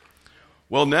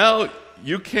 Well, now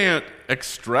you can't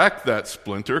extract that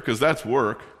splinter because that's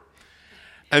work.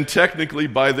 And technically,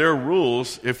 by their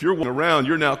rules, if you're around,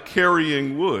 you're now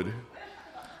carrying wood.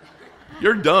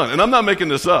 You're done. And I'm not making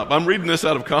this up. I'm reading this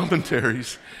out of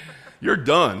commentaries. You're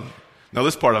done. Now,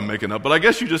 this part I'm making up, but I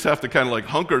guess you just have to kind of like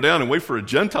hunker down and wait for a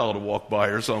Gentile to walk by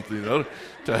or something,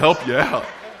 to help you out.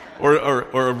 Or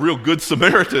a real good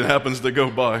Samaritan happens to go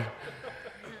by.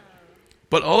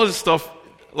 But all of this stuff,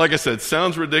 like I said,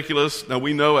 sounds ridiculous. Now,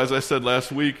 we know, as I said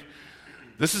last week,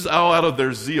 this is all out of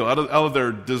their zeal, out of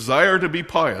their desire to be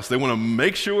pious. They want to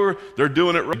make sure they're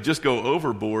doing it right. Just go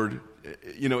overboard,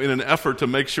 in an effort to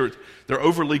make sure they're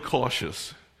overly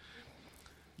cautious.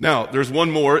 Now, there's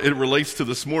one more. It relates to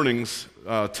this morning's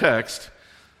text.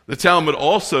 The Talmud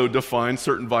also defines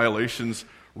certain violations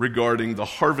regarding the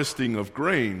harvesting of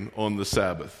grain on the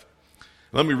Sabbath.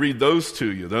 Let me read those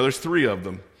to you. Now, there's 3 of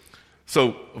them.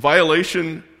 So,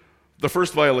 the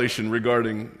first violation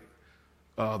regarding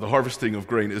the harvesting of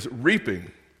grain is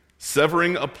reaping.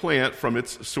 Severing a plant from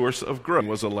its source of grain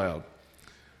was allowed.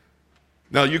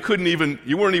 Now, you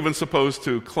weren't even supposed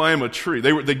to climb a tree.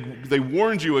 They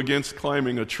warned you against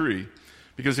climbing a tree,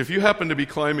 because if you happen to be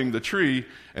climbing the tree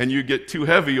and you get too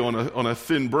heavy on a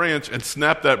thin branch and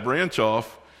snap that branch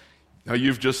off, now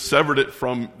you've just severed it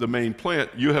from the main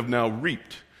plant. You have now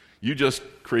reaped. You just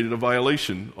created a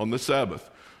violation on the Sabbath.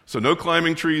 So no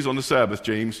climbing trees on the Sabbath,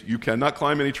 James. You cannot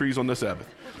climb any trees on the Sabbath.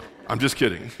 I'm just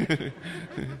kidding.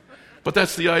 But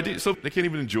that's the idea. So they can't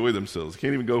even enjoy themselves. They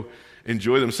can't even go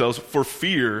enjoy themselves for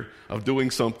fear of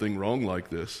doing something wrong like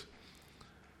this.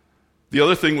 The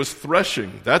other thing was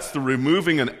threshing. That's the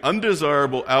removing an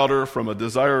undesirable outer from a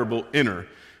desirable inner.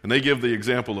 And they give the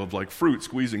example of like fruit,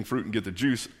 squeezing fruit and get the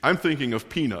juice. I'm thinking of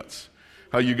peanuts,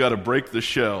 how you got to break the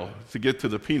shell to get to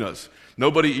the peanuts.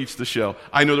 Nobody eats the shell.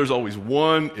 I know there's always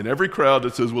one in every crowd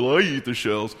that says, well, I eat the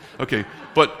shells. Okay,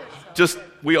 but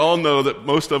we all know that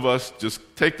most of us just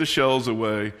take the shells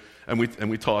away and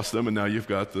we toss them, and now you've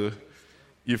got the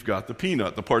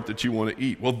peanut, the part that you want to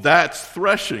eat. Well, that's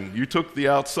threshing. You took the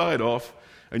outside off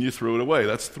and you threw it away.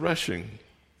 That's threshing.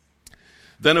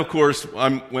 Then, of course,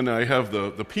 when I have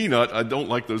the peanut, I don't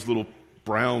like those little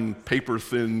brown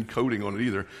paper-thin coating on it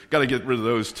either. Got to get rid of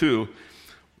those too.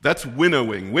 That's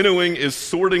winnowing. Winnowing is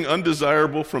sorting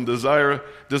undesirable from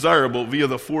desirable via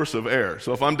the force of air.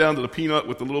 So if I'm down to the peanut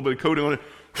with a little bit of coating on it,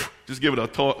 just give it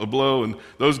a blow, and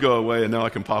those go away, and now I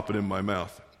can pop it in my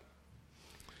mouth.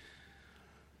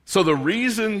 So the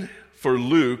reason for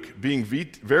Luke being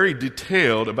very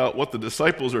detailed about what the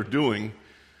disciples are doing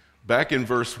back in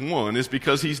verse 1 is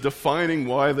because he's defining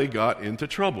why they got into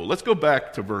trouble. Let's go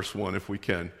back to verse 1 if we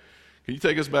can. Can you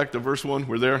take us back to verse 1?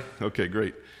 We're there? Okay,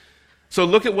 great. So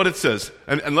look at what it says.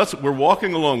 And we're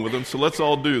walking along with them, so let's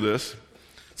all do this.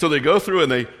 So they go through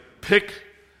and they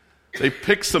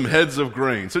pick some heads of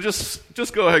grain. So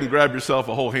just go ahead and grab yourself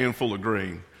a whole handful of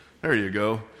grain. There you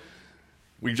go.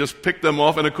 We just picked them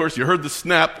off, and of course you heard the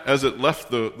snap as it left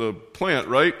the plant,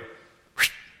 right?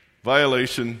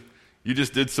 Violation. You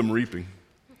just did some reaping,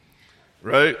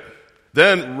 right?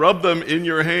 Then rub them in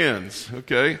your hands,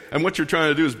 okay? And what you're trying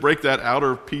to do is break that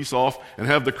outer piece off and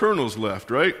have the kernels left,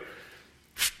 right?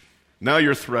 Now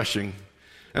you're threshing.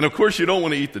 And of course you don't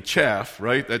want to eat the chaff,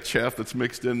 right? That chaff that's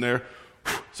mixed in there.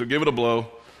 So give it a blow,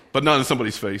 but not in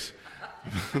somebody's face.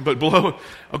 But blow.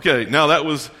 Okay, now that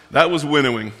was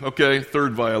winnowing, okay?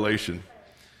 Third violation.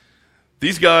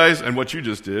 These guys, and what you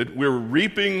just did, we're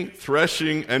reaping,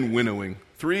 threshing, and winnowing.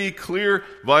 3 clear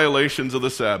violations of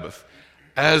the Sabbath,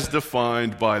 as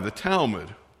defined by the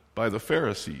Talmud, by the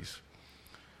Pharisees.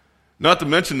 Not to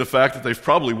mention the fact that they've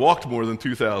probably walked more than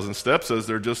 2,000 steps as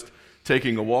they're just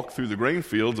taking a walk through the grain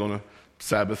fields on a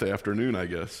Sabbath afternoon, I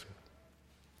guess.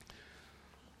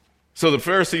 So the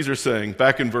Pharisees are saying,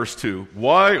 back in verse 2,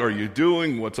 why are you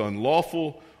doing what's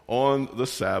unlawful on the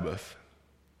Sabbath?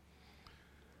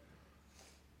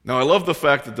 Now, I love the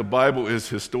fact that the Bible is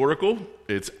historical,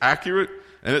 it's accurate,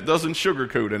 and it doesn't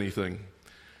sugarcoat anything.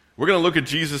 We're going to look at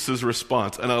Jesus'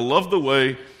 response, and I love the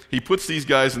way he puts these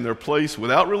guys in their place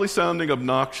without really sounding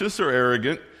obnoxious or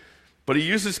arrogant, but he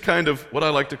uses kind of what I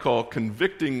like to call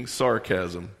convicting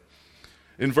sarcasm.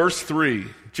 In verse 3,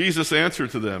 Jesus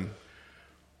answered to them,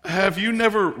 have you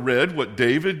never read what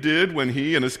David did when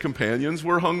he and his companions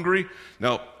were hungry?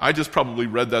 Now, I just probably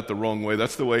read that the wrong way.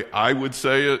 That's the way I would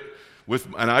say it,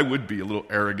 and I would be a little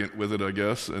arrogant with it, I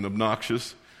guess, and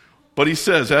obnoxious. But he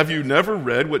says, have you never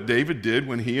read what David did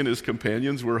when he and his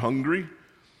companions were hungry?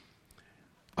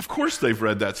 Of course they've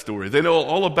read that story. They know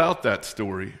all about that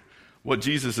story. What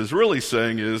Jesus is really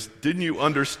saying is, didn't you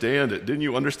understand it? Didn't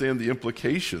you understand the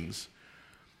implications?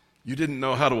 You didn't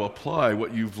know how to apply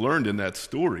what you've learned in that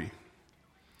story.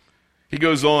 He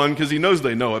goes on, because he knows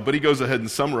they know it, but he goes ahead and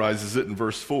summarizes it in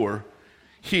verse 4.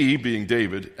 He, being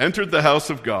David, entered the house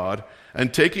of God,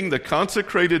 and taking the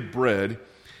consecrated bread,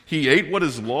 he ate what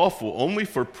is lawful only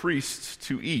for priests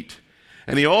to eat,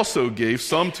 and he also gave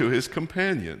some to his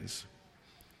companions.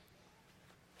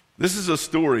 This is a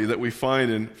story that we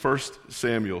find in 1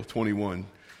 Samuel 21.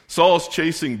 Saul's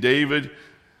chasing David.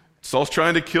 Saul's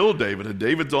trying to kill David, and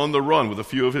David's on the run with a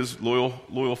few of his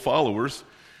loyal followers.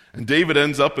 And David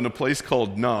ends up in a place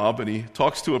called Nob, and he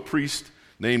talks to a priest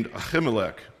named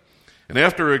Ahimelech. And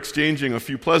after exchanging a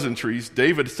few pleasantries,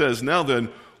 David says, now then,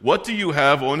 what do you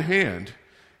have on hand?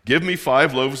 Give me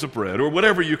 5 loaves of bread, or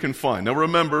whatever you can find. Now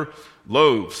remember,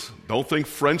 loaves. Don't think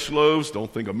French loaves,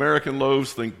 don't think American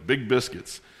loaves, think big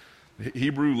biscuits.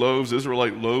 Hebrew loaves,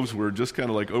 Israelite loaves were just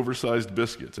kind of like oversized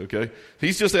biscuits, okay?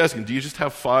 He's just asking, do you just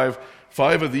have five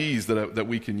of these that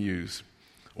we can use?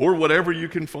 Or whatever you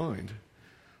can find.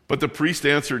 But the priest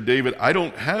answered David, I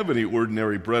don't have any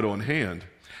ordinary bread on hand.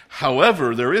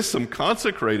 However, there is some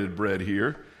consecrated bread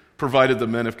here, provided the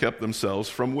men have kept themselves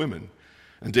from women.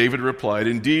 And David replied,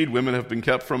 indeed, women have been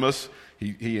kept from us.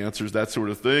 He answers that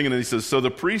sort of thing. And then he says, so the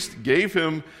priest gave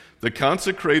him the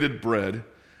consecrated bread,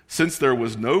 since there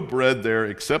was no bread there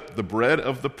except the bread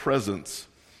of the presence,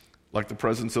 like the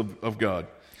presence of God,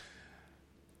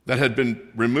 that had been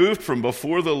removed from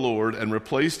before the Lord and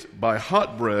replaced by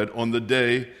hot bread on the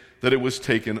day that it was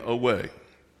taken away.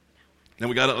 Now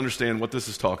we got to understand what this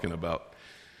is talking about.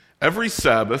 Every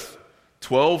Sabbath,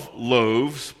 12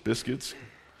 loaves, biscuits,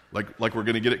 like we're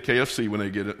going to get at KFC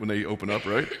when they open up,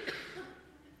 right?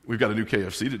 We've got a new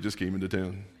KFC that just came into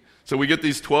town. So we get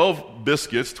these 12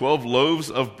 biscuits, 12 loaves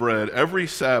of bread every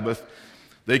Sabbath.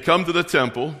 They come to the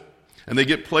temple, and they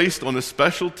get placed on a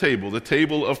special table, the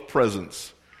table of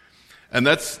presence. And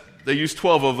they use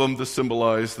 12 of them to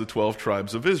symbolize the 12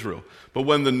 tribes of Israel. But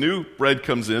when the new bread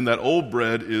comes in, that old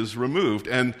bread is removed.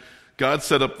 And God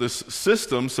set up this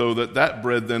system so that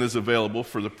bread then is available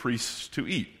for the priests to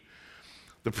eat.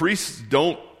 The priests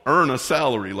don't earn a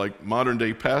salary like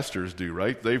modern-day pastors do,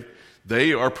 right?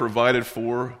 They are provided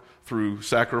for through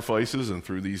sacrifices and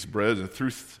through these breads and through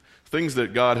things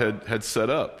that God had set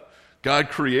up. God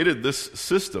created this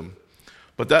system.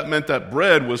 but that meant that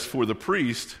bread was for the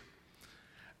priest.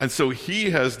 And so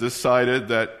he has decided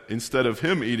that instead of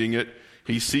him eating it,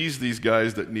 he sees these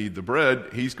guys that need the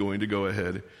bread, he's going to go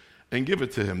ahead and give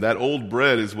it to him. That old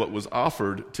bread is what was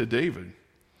offered to David.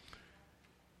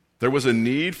 There was a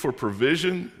need for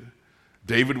provision.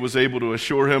 David was able to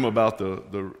assure him about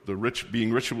the rich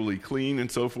being ritually clean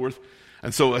and so forth.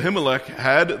 And so Ahimelech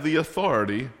had the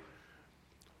authority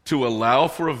to allow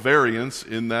for a variance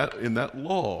in that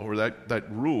law or that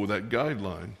rule, that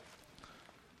guideline.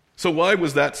 So why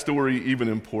was that story even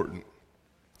important?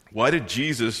 Why did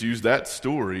Jesus use that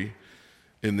story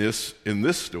in this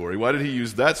story? Why did he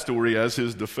use that story as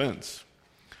his defense?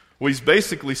 Well, he's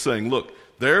basically saying, look,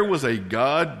 there was a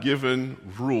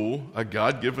God-given rule, a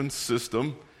God-given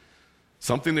system,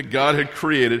 something that God had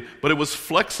created, but it was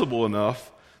flexible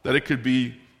enough that it could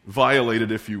be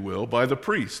violated, if you will, by the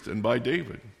priest and by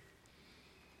David.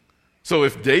 So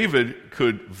if David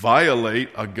could violate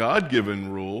a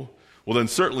God-given rule, well, then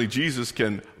certainly Jesus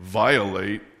can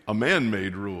violate a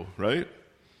man-made rule, right?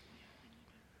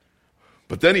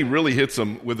 But then he really hits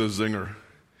them with a zinger.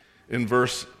 In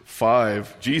verse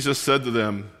 5, Jesus said to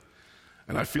them,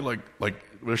 and I feel like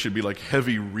there should be like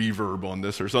heavy reverb on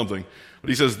this or something, but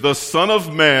he says, "The Son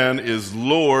of Man is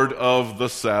Lord of the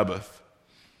Sabbath."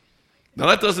 Now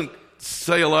that doesn't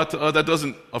say a lot to us, that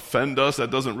doesn't offend us,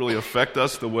 that doesn't really affect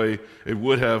us the way it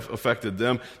would have affected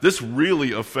them. This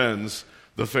really offends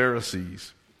the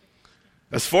Pharisees.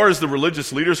 As far as the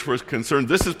religious leaders were concerned,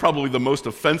 this is probably the most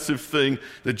offensive thing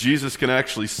that Jesus can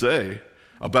actually say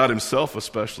about himself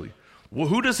especially. Well,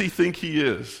 who does he think he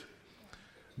is?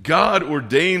 God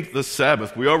ordained the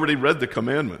Sabbath. We already read the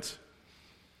commandments.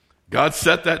 God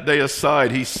set that day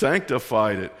aside. He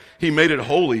sanctified it. He made it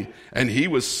holy, and he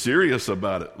was serious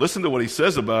about it. Listen to what he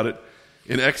says about it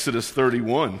in Exodus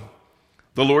 31.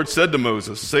 The Lord said to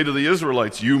Moses, "Say to the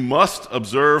Israelites, you must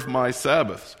observe my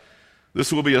Sabbaths.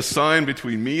 This will be a sign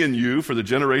between me and you for the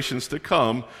generations to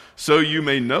come, so you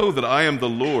may know that I am the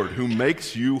Lord who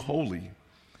makes you holy.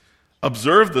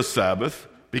 Observe the Sabbath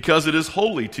because it is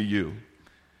holy to you.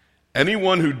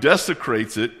 Anyone who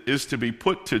desecrates it is to be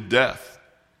put to death.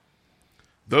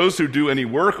 Those who do any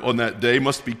work on that day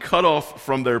must be cut off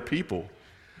from their people.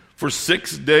 For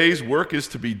 6 days work is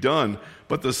to be done,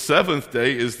 but the seventh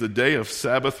day is the day of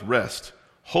Sabbath rest,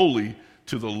 holy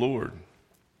to the Lord.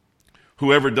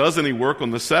 Whoever does any work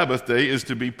on the Sabbath day is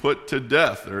to be put to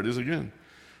death." There it is again.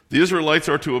 The Israelites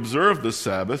are to observe the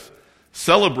Sabbath,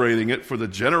 celebrating it for the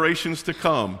generations to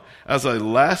come as a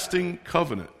lasting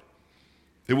covenant.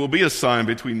 It will be a sign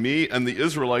between me and the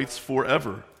Israelites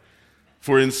forever.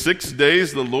 For in 6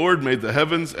 days the Lord made the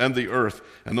heavens and the earth,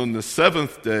 and on the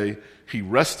seventh day he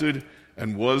rested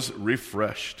and was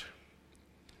refreshed.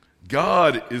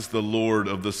 God is the Lord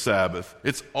of the Sabbath.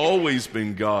 It's always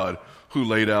been God who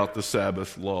laid out the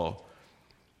Sabbath law.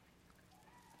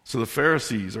 So the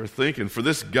Pharisees are thinking, for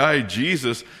this guy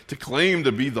Jesus to claim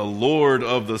to be the Lord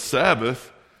of the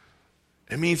Sabbath,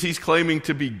 it means he's claiming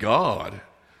to be God.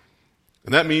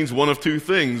 And that means one of two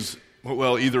things.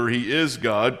 Well, either he is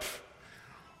God,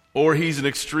 or he's an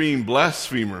extreme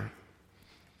blasphemer.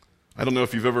 I don't know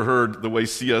if you've ever heard the way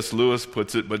C.S. Lewis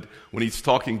puts it, but when he's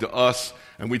talking to us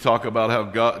and we talk about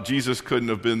how Jesus couldn't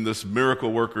have been this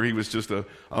miracle worker, he was just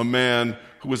a man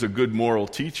who was a good moral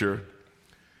teacher.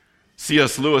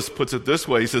 C.S. Lewis puts it this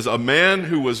way. He says, a man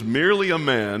who was merely a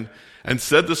man and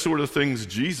said the sort of things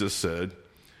Jesus said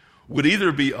would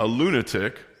either be a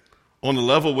lunatic on the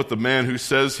level with the man who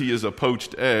says he is a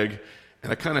poached egg.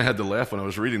 And I kind of had to laugh when I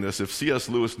was reading this. If C.S.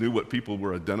 Lewis knew what people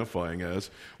were identifying as,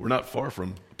 we're not far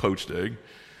from poached egg.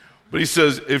 But he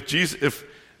says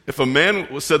if a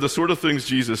man said the sort of things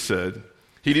Jesus said,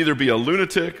 he'd either be a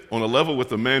lunatic on a level with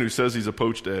the man who says he's a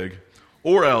poached egg,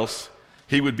 or else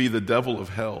he would be the devil of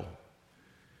hell.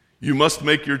 You must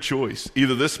make your choice.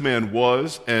 Either this man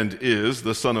was and is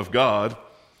the Son of God,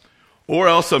 or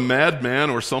else a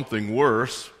madman or something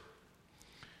worse.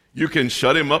 You can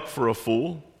shut him up for a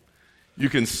fool. You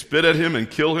can spit at him and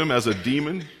kill him as a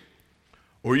demon,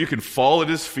 or you can fall at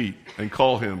his feet and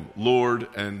call him Lord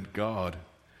and God.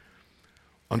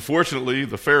 Unfortunately,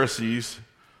 the Pharisees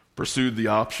pursued the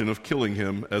option of killing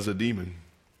him as a demon.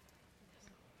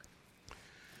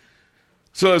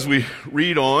 So as we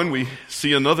read on, we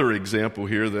see another example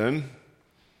here then,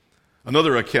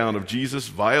 another account of Jesus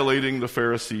violating the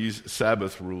Pharisees'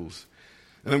 Sabbath rules.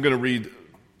 And I'm going to read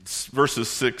verses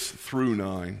 6 through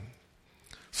 9.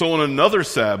 So on another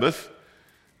Sabbath,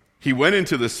 he went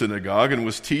into the synagogue and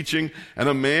was teaching, and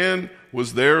a man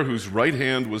was there whose right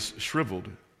hand was shriveled.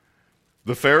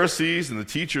 The Pharisees and the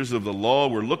teachers of the law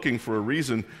were looking for a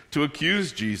reason to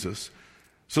accuse Jesus.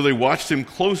 So they watched him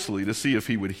closely to see if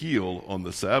he would heal on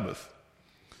the Sabbath.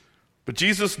 But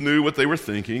Jesus knew what they were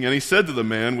thinking, and he said to the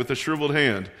man with the shriveled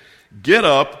hand, "Get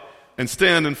up and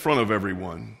stand in front of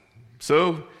everyone."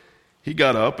 So he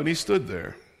got up and he stood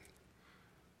there.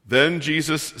 Then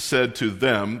Jesus said to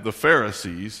them, the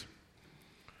Pharisees,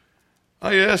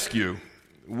 "I ask you,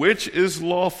 which is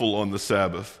lawful on the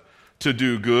Sabbath, to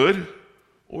do good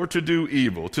or to do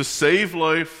evil, to save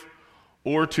life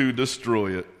or to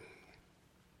destroy it?"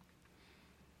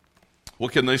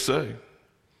 What can they say?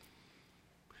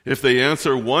 If they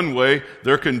answer one way,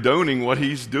 they're condoning what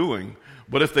he's doing.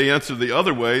 But if they answer the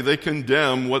other way, they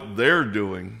condemn what they're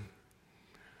doing.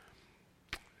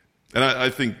 And I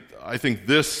think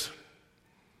this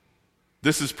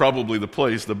is probably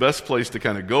the best place to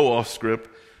kind of go off script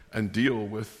and deal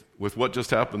with what just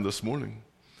happened this morning.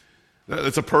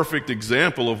 It's a perfect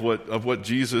example of what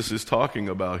Jesus is talking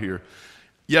about here.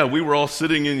 Yeah, we were all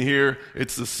sitting in here.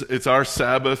 It's our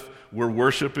Sabbath. We're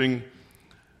worshiping.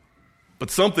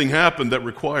 But something happened that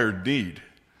required need.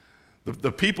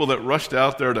 The people that rushed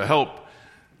out there to help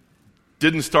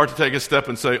didn't start to take a step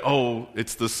and say, "Oh,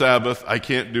 it's the Sabbath. I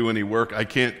can't do any work. I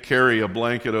can't carry a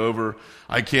blanket over.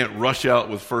 I can't rush out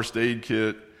with first aid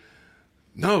kit."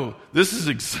 No, this is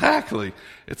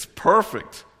it's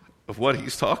perfect of what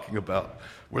he's talking about.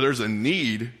 Where there's a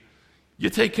need, you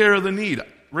take care of the need,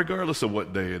 regardless of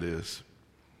what day it is.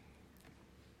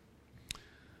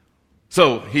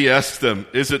 So he asks them,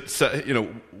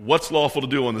 what's lawful to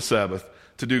do on the Sabbath?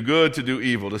 To do good, to do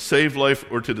evil, to save life,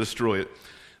 or to destroy it?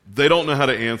 They don't know how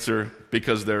to answer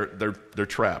because they're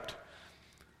trapped.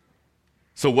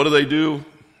 So what do?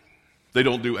 They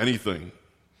don't do anything.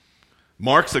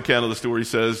 Mark's account of the story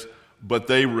says, "But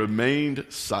they remained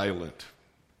silent."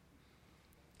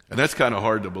 And that's kind of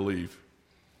hard to believe.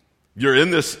 You're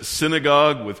in this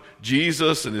synagogue with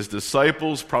Jesus and his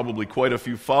disciples, probably quite a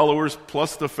few followers,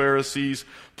 plus the Pharisees,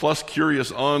 plus curious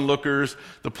onlookers.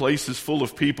 The place is full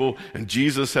of people, and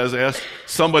Jesus has asked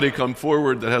somebody come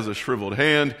forward that has a shriveled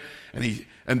hand,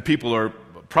 and people are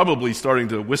probably starting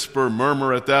to whisper,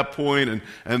 murmur at that point,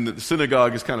 and the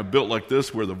synagogue is kind of built like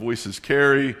this, where the voices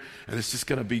carry, and it's just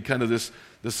going to be kind of this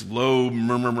low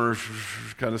murmur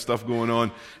kind of stuff going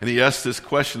on. And he asked this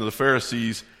question to the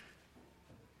Pharisees,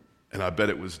 and I bet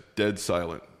it was dead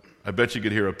silent. I bet you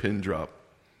could hear a pin drop.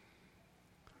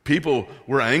 People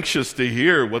were anxious to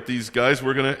hear what these guys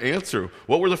were going to answer.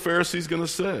 What were the Pharisees going to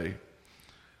say?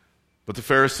 But the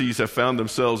Pharisees have found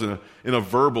themselves in a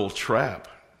verbal trap.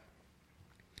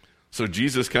 So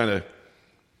Jesus he kind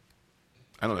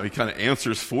of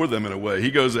answers for them in a way.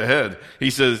 He goes ahead. He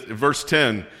says, in verse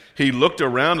 10, he looked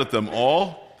around at them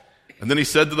all, and then he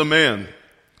said to the man,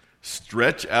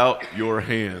 "Stretch out your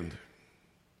hand."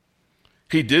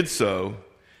 He did so,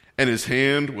 and his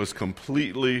hand was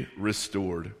completely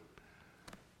restored.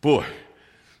 Boy,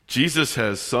 Jesus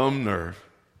has some nerve.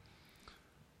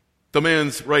 The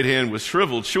man's right hand was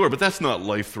shriveled, sure, but that's not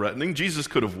life-threatening. Jesus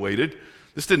could have waited.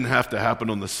 This didn't have to happen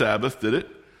on the Sabbath, did it?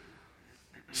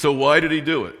 So why did he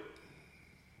do it?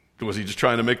 Was he just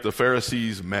trying to make the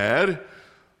Pharisees mad?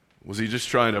 Was he just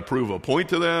trying to prove a point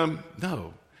to them?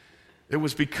 No. It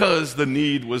was because the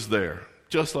need was there,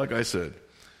 just like I said.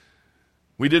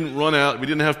 We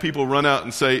didn't have people run out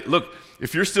and say, "Look,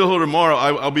 if you're still here tomorrow,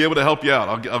 I'll be able to help you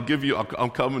out. I'll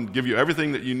come and give you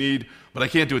everything that you need, but I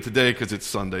can't do it today because it's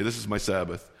Sunday. This is my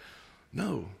Sabbath."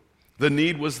 No. The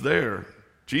need was there.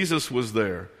 Jesus was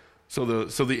there. So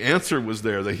the answer was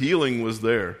there. The healing was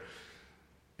there.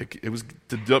 It was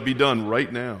to be done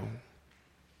right now.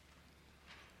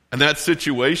 And that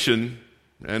situation,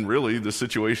 and really the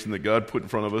situation that God put in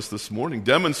front of us this morning,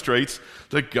 demonstrates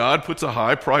that God puts a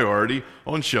high priority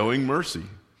on showing mercy.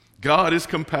 God is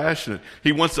compassionate.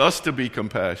 He wants us to be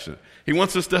compassionate. He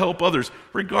wants us to help others,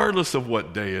 regardless of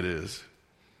what day it is.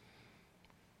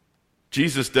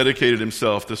 Jesus dedicated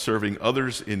himself to serving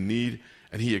others in need,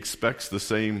 and he expects the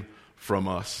same from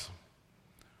us.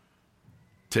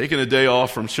 Taking a day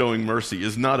off from showing mercy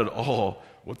is not at all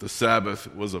what the Sabbath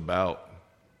was about.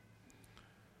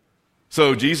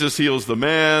 So Jesus heals the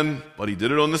man, but he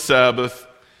did it on the Sabbath.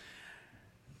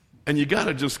 And you got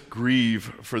to just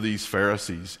grieve for these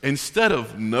Pharisees. Instead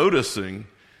of noticing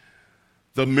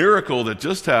the miracle that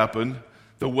just happened,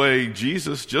 the way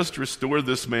Jesus just restored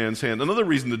this man's hand. Another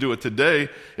reason to do it today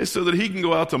is so that he can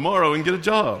go out tomorrow and get a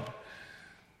job.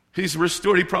 He's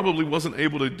restored. He probably wasn't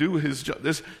able to do his job.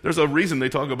 There's a reason they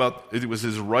talk about it was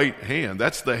his right hand.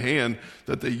 That's the hand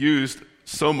that they used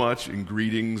so much in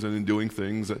greetings and in doing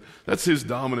things. That's his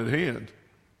dominant hand.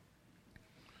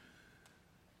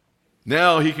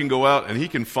 Now he can go out and he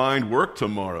can find work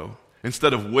tomorrow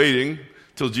instead of waiting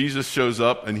till Jesus shows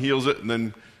up and heals it and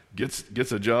then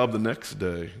gets a job the next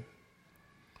day.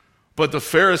 But the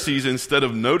Pharisees, instead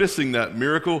of noticing that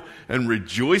miracle and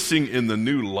rejoicing in the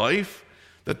new life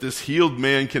that this healed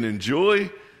man can enjoy,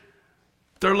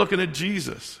 they're looking at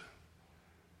Jesus.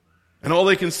 And all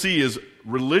they can see is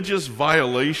religious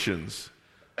violations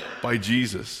by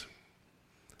Jesus.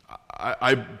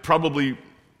 I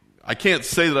can't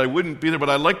say that I wouldn't be there,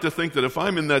 but I like to think that if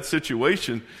I'm in that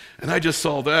situation and I just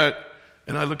saw that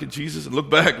and I look at Jesus and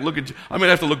look back, I might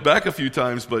have to look back a few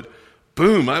times, but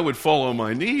boom, I would fall on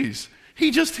my knees. He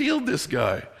just healed this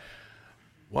guy.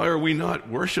 Why are we not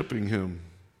worshiping him?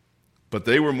 But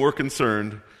they were more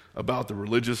concerned about the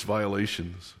religious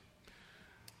violations.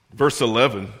 Verse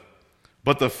 11,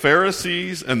 but the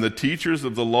Pharisees and the teachers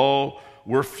of the law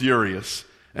were furious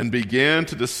and began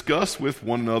to discuss with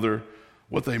one another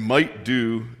what they might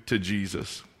do to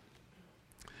Jesus.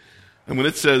 And when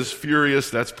it says furious,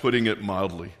 that's putting it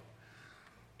mildly.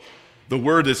 The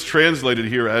word that's translated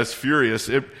here as furious,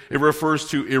 it refers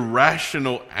to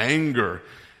irrational anger,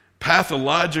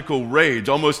 pathological rage,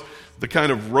 almost the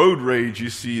kind of road rage you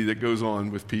see that goes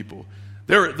on with people.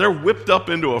 They're whipped up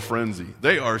into a frenzy.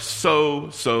 They are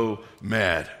so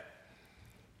mad.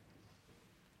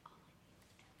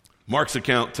 Mark's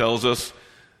account tells us,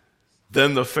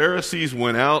 then the Pharisees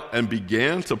went out and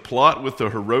began to plot with the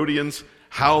Herodians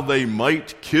how they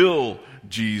might kill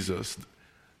Jesus.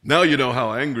 Now you know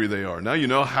how angry they are. Now you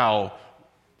know how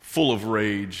full of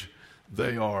rage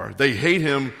they are. They hate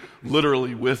him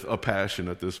literally with a passion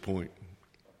at this point.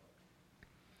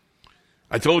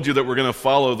 I told you that we're going to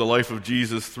follow the life of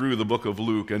Jesus through the book of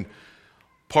Luke, and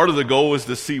part of the goal is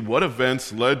to see what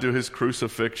events led to his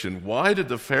crucifixion. Why did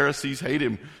the Pharisees hate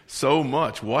him so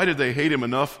much? Why did they hate him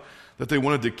enough that they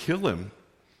wanted to kill him?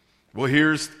 Well,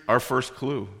 here's our first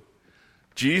clue.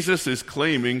 Jesus is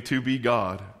claiming to be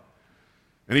God,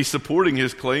 and he's supporting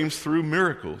his claims through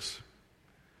miracles.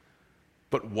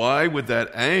 But why would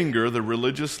that anger the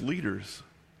religious leaders?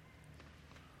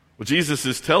 Well, Jesus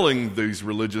is telling these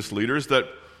religious leaders that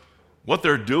what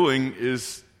they're doing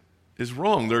is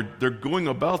wrong. They're going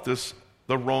about this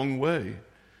the wrong way.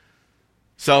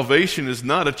 Salvation is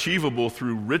not achievable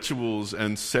through rituals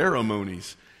and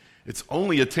ceremonies. It's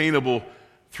only attainable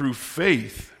through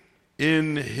faith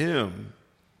in him.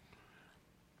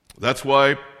 That's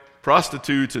why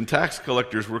prostitutes and tax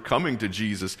collectors were coming to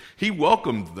Jesus. He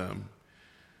welcomed them,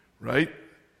 right?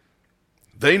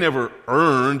 They never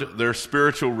earned their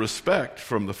spiritual respect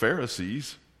from the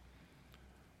Pharisees.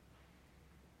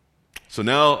 So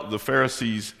now the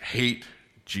Pharisees hate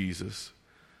Jesus.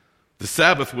 The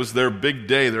Sabbath was their big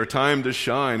day, their time to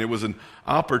shine. It was an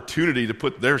opportunity to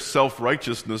put their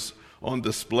self-righteousness on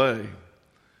display.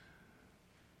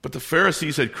 But the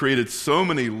Pharisees had created so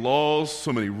many laws,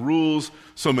 so many rules,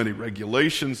 so many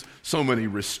regulations, so many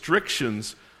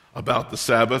restrictions about the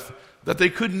Sabbath that they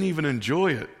couldn't even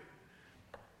enjoy it.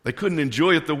 They couldn't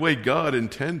enjoy it the way God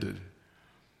intended.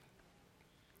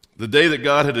 The day that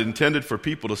God had intended for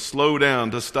people to slow down,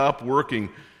 to stop working,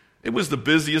 it was the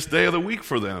busiest day of the week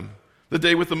for them. The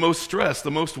day with the most stress,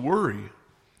 the most worry.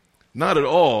 Not at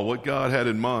all what God had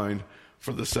in mind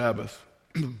for the Sabbath.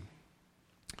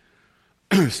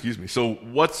 Excuse me. So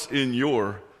what's in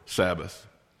your Sabbath?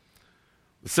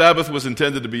 The Sabbath was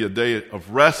intended to be a day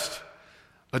of rest,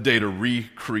 a day to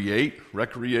recreate,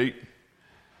 a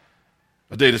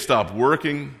day to stop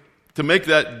working, to make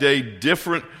that day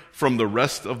different from the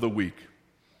rest of the week.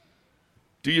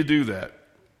 Do you do that?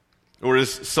 Or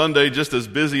is Sunday just as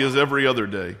busy as every other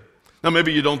day? Now,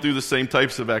 maybe you don't do the same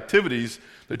types of activities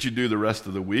that you do the rest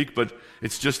of the week, but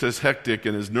it's just as hectic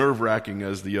and as nerve-wracking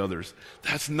as the others.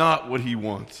 That's not what he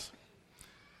wants.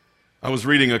 I was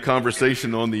reading a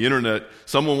conversation on the internet.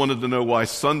 Someone wanted to know why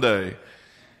Sunday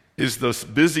is the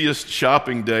busiest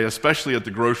shopping day, especially at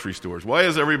the grocery stores. Why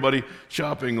is everybody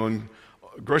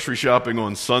grocery shopping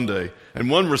on Sunday? And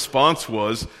one response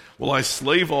was, well, I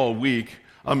slave all week.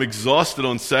 I'm exhausted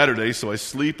on Saturday, so I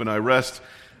sleep and I rest,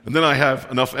 and then I have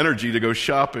enough energy to go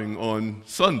shopping on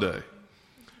Sunday.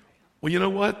 Well, you know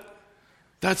what?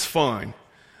 That's fine.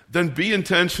 Then be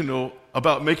intentional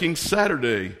about making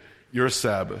Saturday your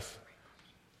Sabbath.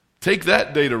 Take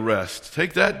that day to rest.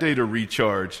 Take that day to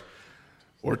recharge.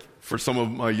 Or for some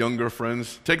of my younger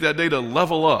friends, take that day to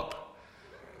level up.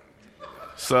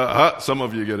 So, some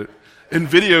of you get it. In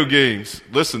video games,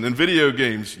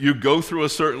 you go through a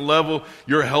certain level,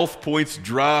 your health points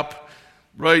drop,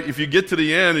 right? If you get to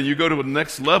the end and you go to the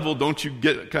next level, don't you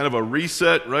get kind of a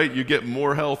reset, right? You get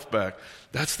more health back.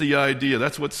 That's the idea.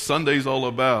 That's what Sunday's all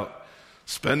about.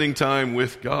 Spending time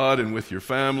with God and with your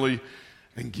family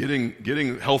and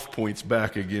getting health points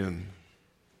back again.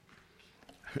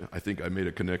 I think I made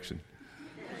a connection.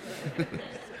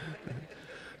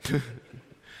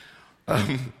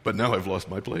 But now I've lost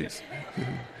my place.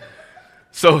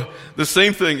 So the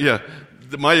same thing, yeah.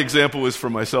 My example is for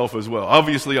myself as well.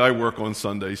 Obviously, I work on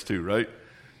Sundays too, right?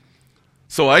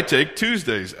 So I take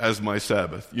Tuesdays as my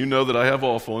Sabbath. You know that I have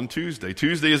off on Tuesday.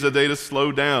 Tuesday is a day to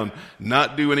slow down,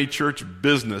 not do any church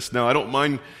business. Now, I don't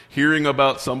mind hearing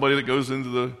about somebody that goes into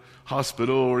the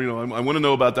hospital, or, I want to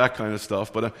know about that kind of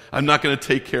stuff, but I'm not going to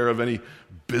take care of any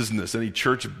business, any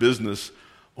church business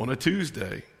on a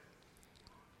Tuesday.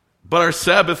 But our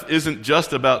Sabbath isn't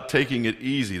just about taking it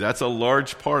easy. That's a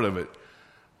large part of it.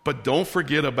 But don't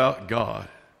forget about God.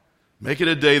 Make it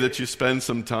a day that you spend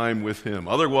some time with Him.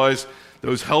 Otherwise,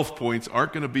 those health points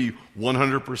aren't going to be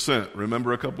 100%.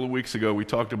 Remember a couple of weeks ago we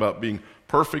talked about being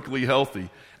perfectly healthy,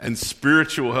 and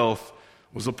spiritual health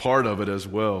was a part of it as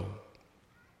well.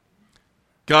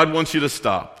 God wants you to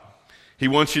stop. He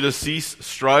wants you to cease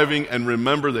striving and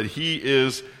remember that He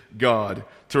is God.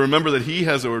 To remember that He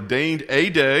has ordained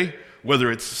a day,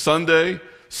 whether it's Sunday,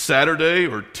 Saturday,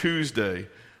 or Tuesday,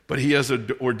 but He has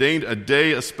ordained a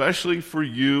day especially for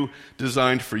you,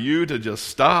 designed for you to just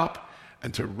stop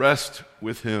and to rest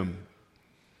with Him.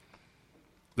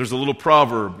 There's a little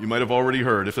proverb you might have already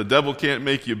heard. If the devil can't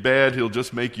make you bad, he'll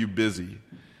just make you busy.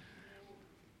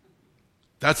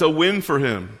 That's a win for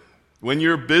him. When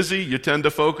you're busy, you tend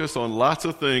to focus on lots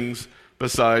of things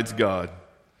besides God.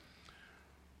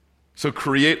 So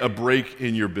create a break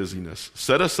in your busyness.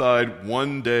 Set aside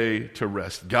one day to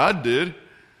rest. God did,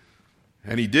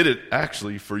 and He did it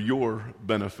actually for your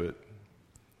benefit.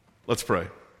 Let's pray.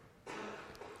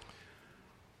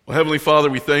 Well, Heavenly Father,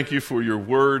 we thank You for Your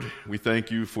word. We thank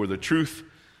You for the truth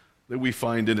that we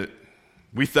find in it.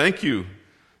 We thank You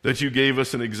that You gave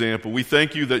us an example. We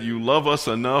thank You that You love us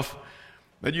enough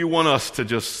that You want us to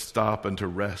just stop and to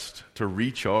rest, to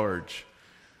recharge,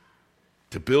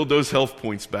 to build those health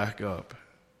points back up.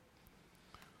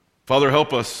 Father,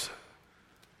 help us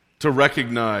to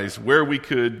recognize where we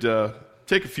could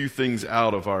take a few things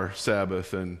out of our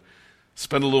Sabbath and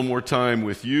spend a little more time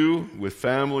with You, with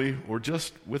family, or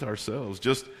just with ourselves.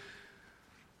 Just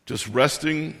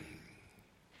resting,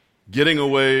 getting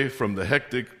away from the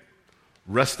hectic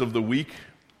rest of the week,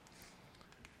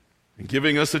 and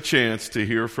giving us a chance to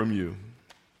hear from You.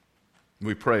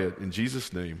 We pray it in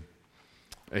Jesus' name.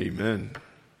 Amen.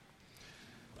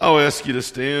 I'll ask you to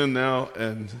stand now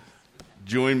and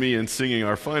join me in singing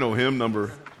our final hymn,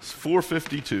 number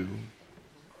 452.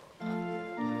 Thank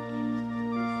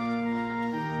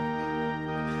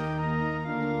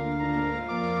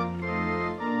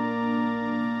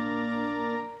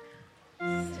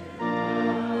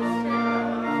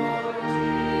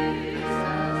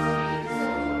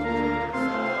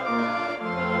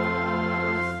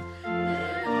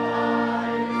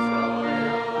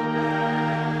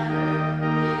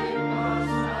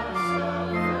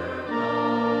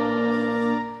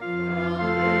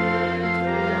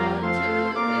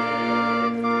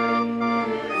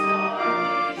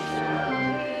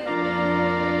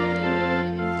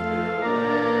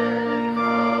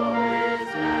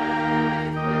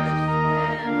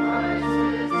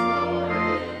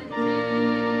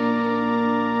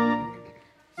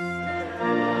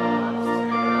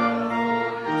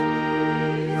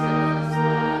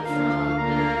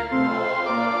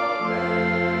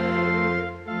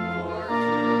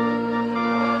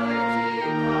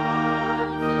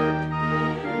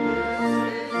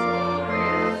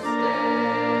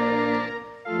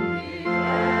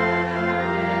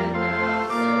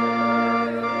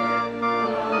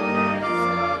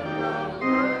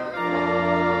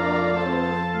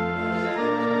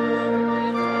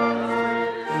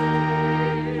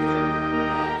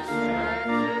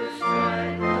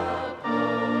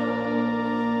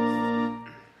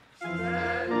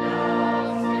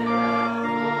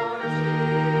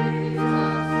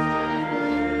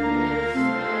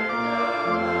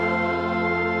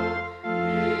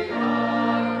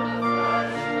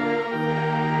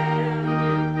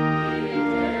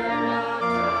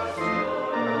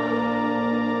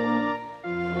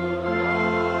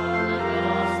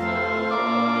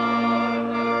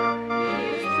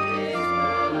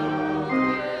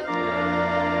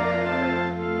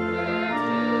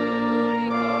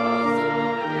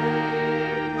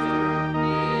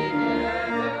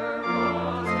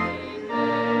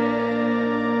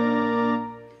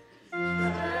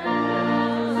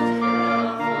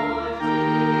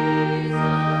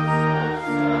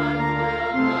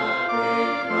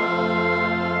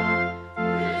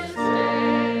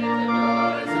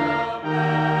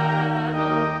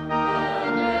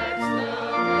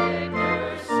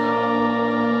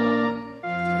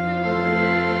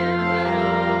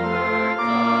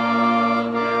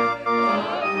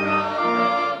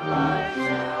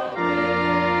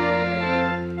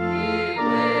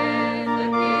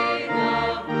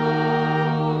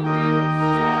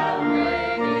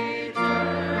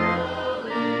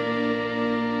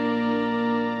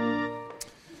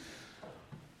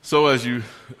So as you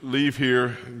leave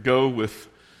here, go with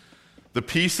the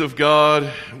peace of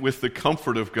God, with the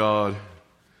comfort of God.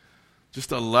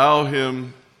 Just allow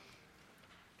Him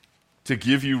to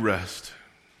give you rest.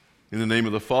 In the name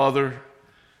of the Father,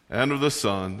 and of the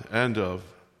Son, and of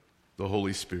the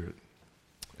Holy Spirit.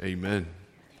 Amen.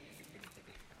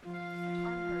 I'm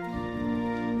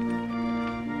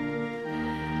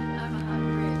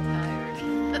hungry and tired.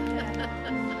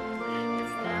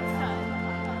 It's nap time.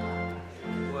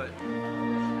 What?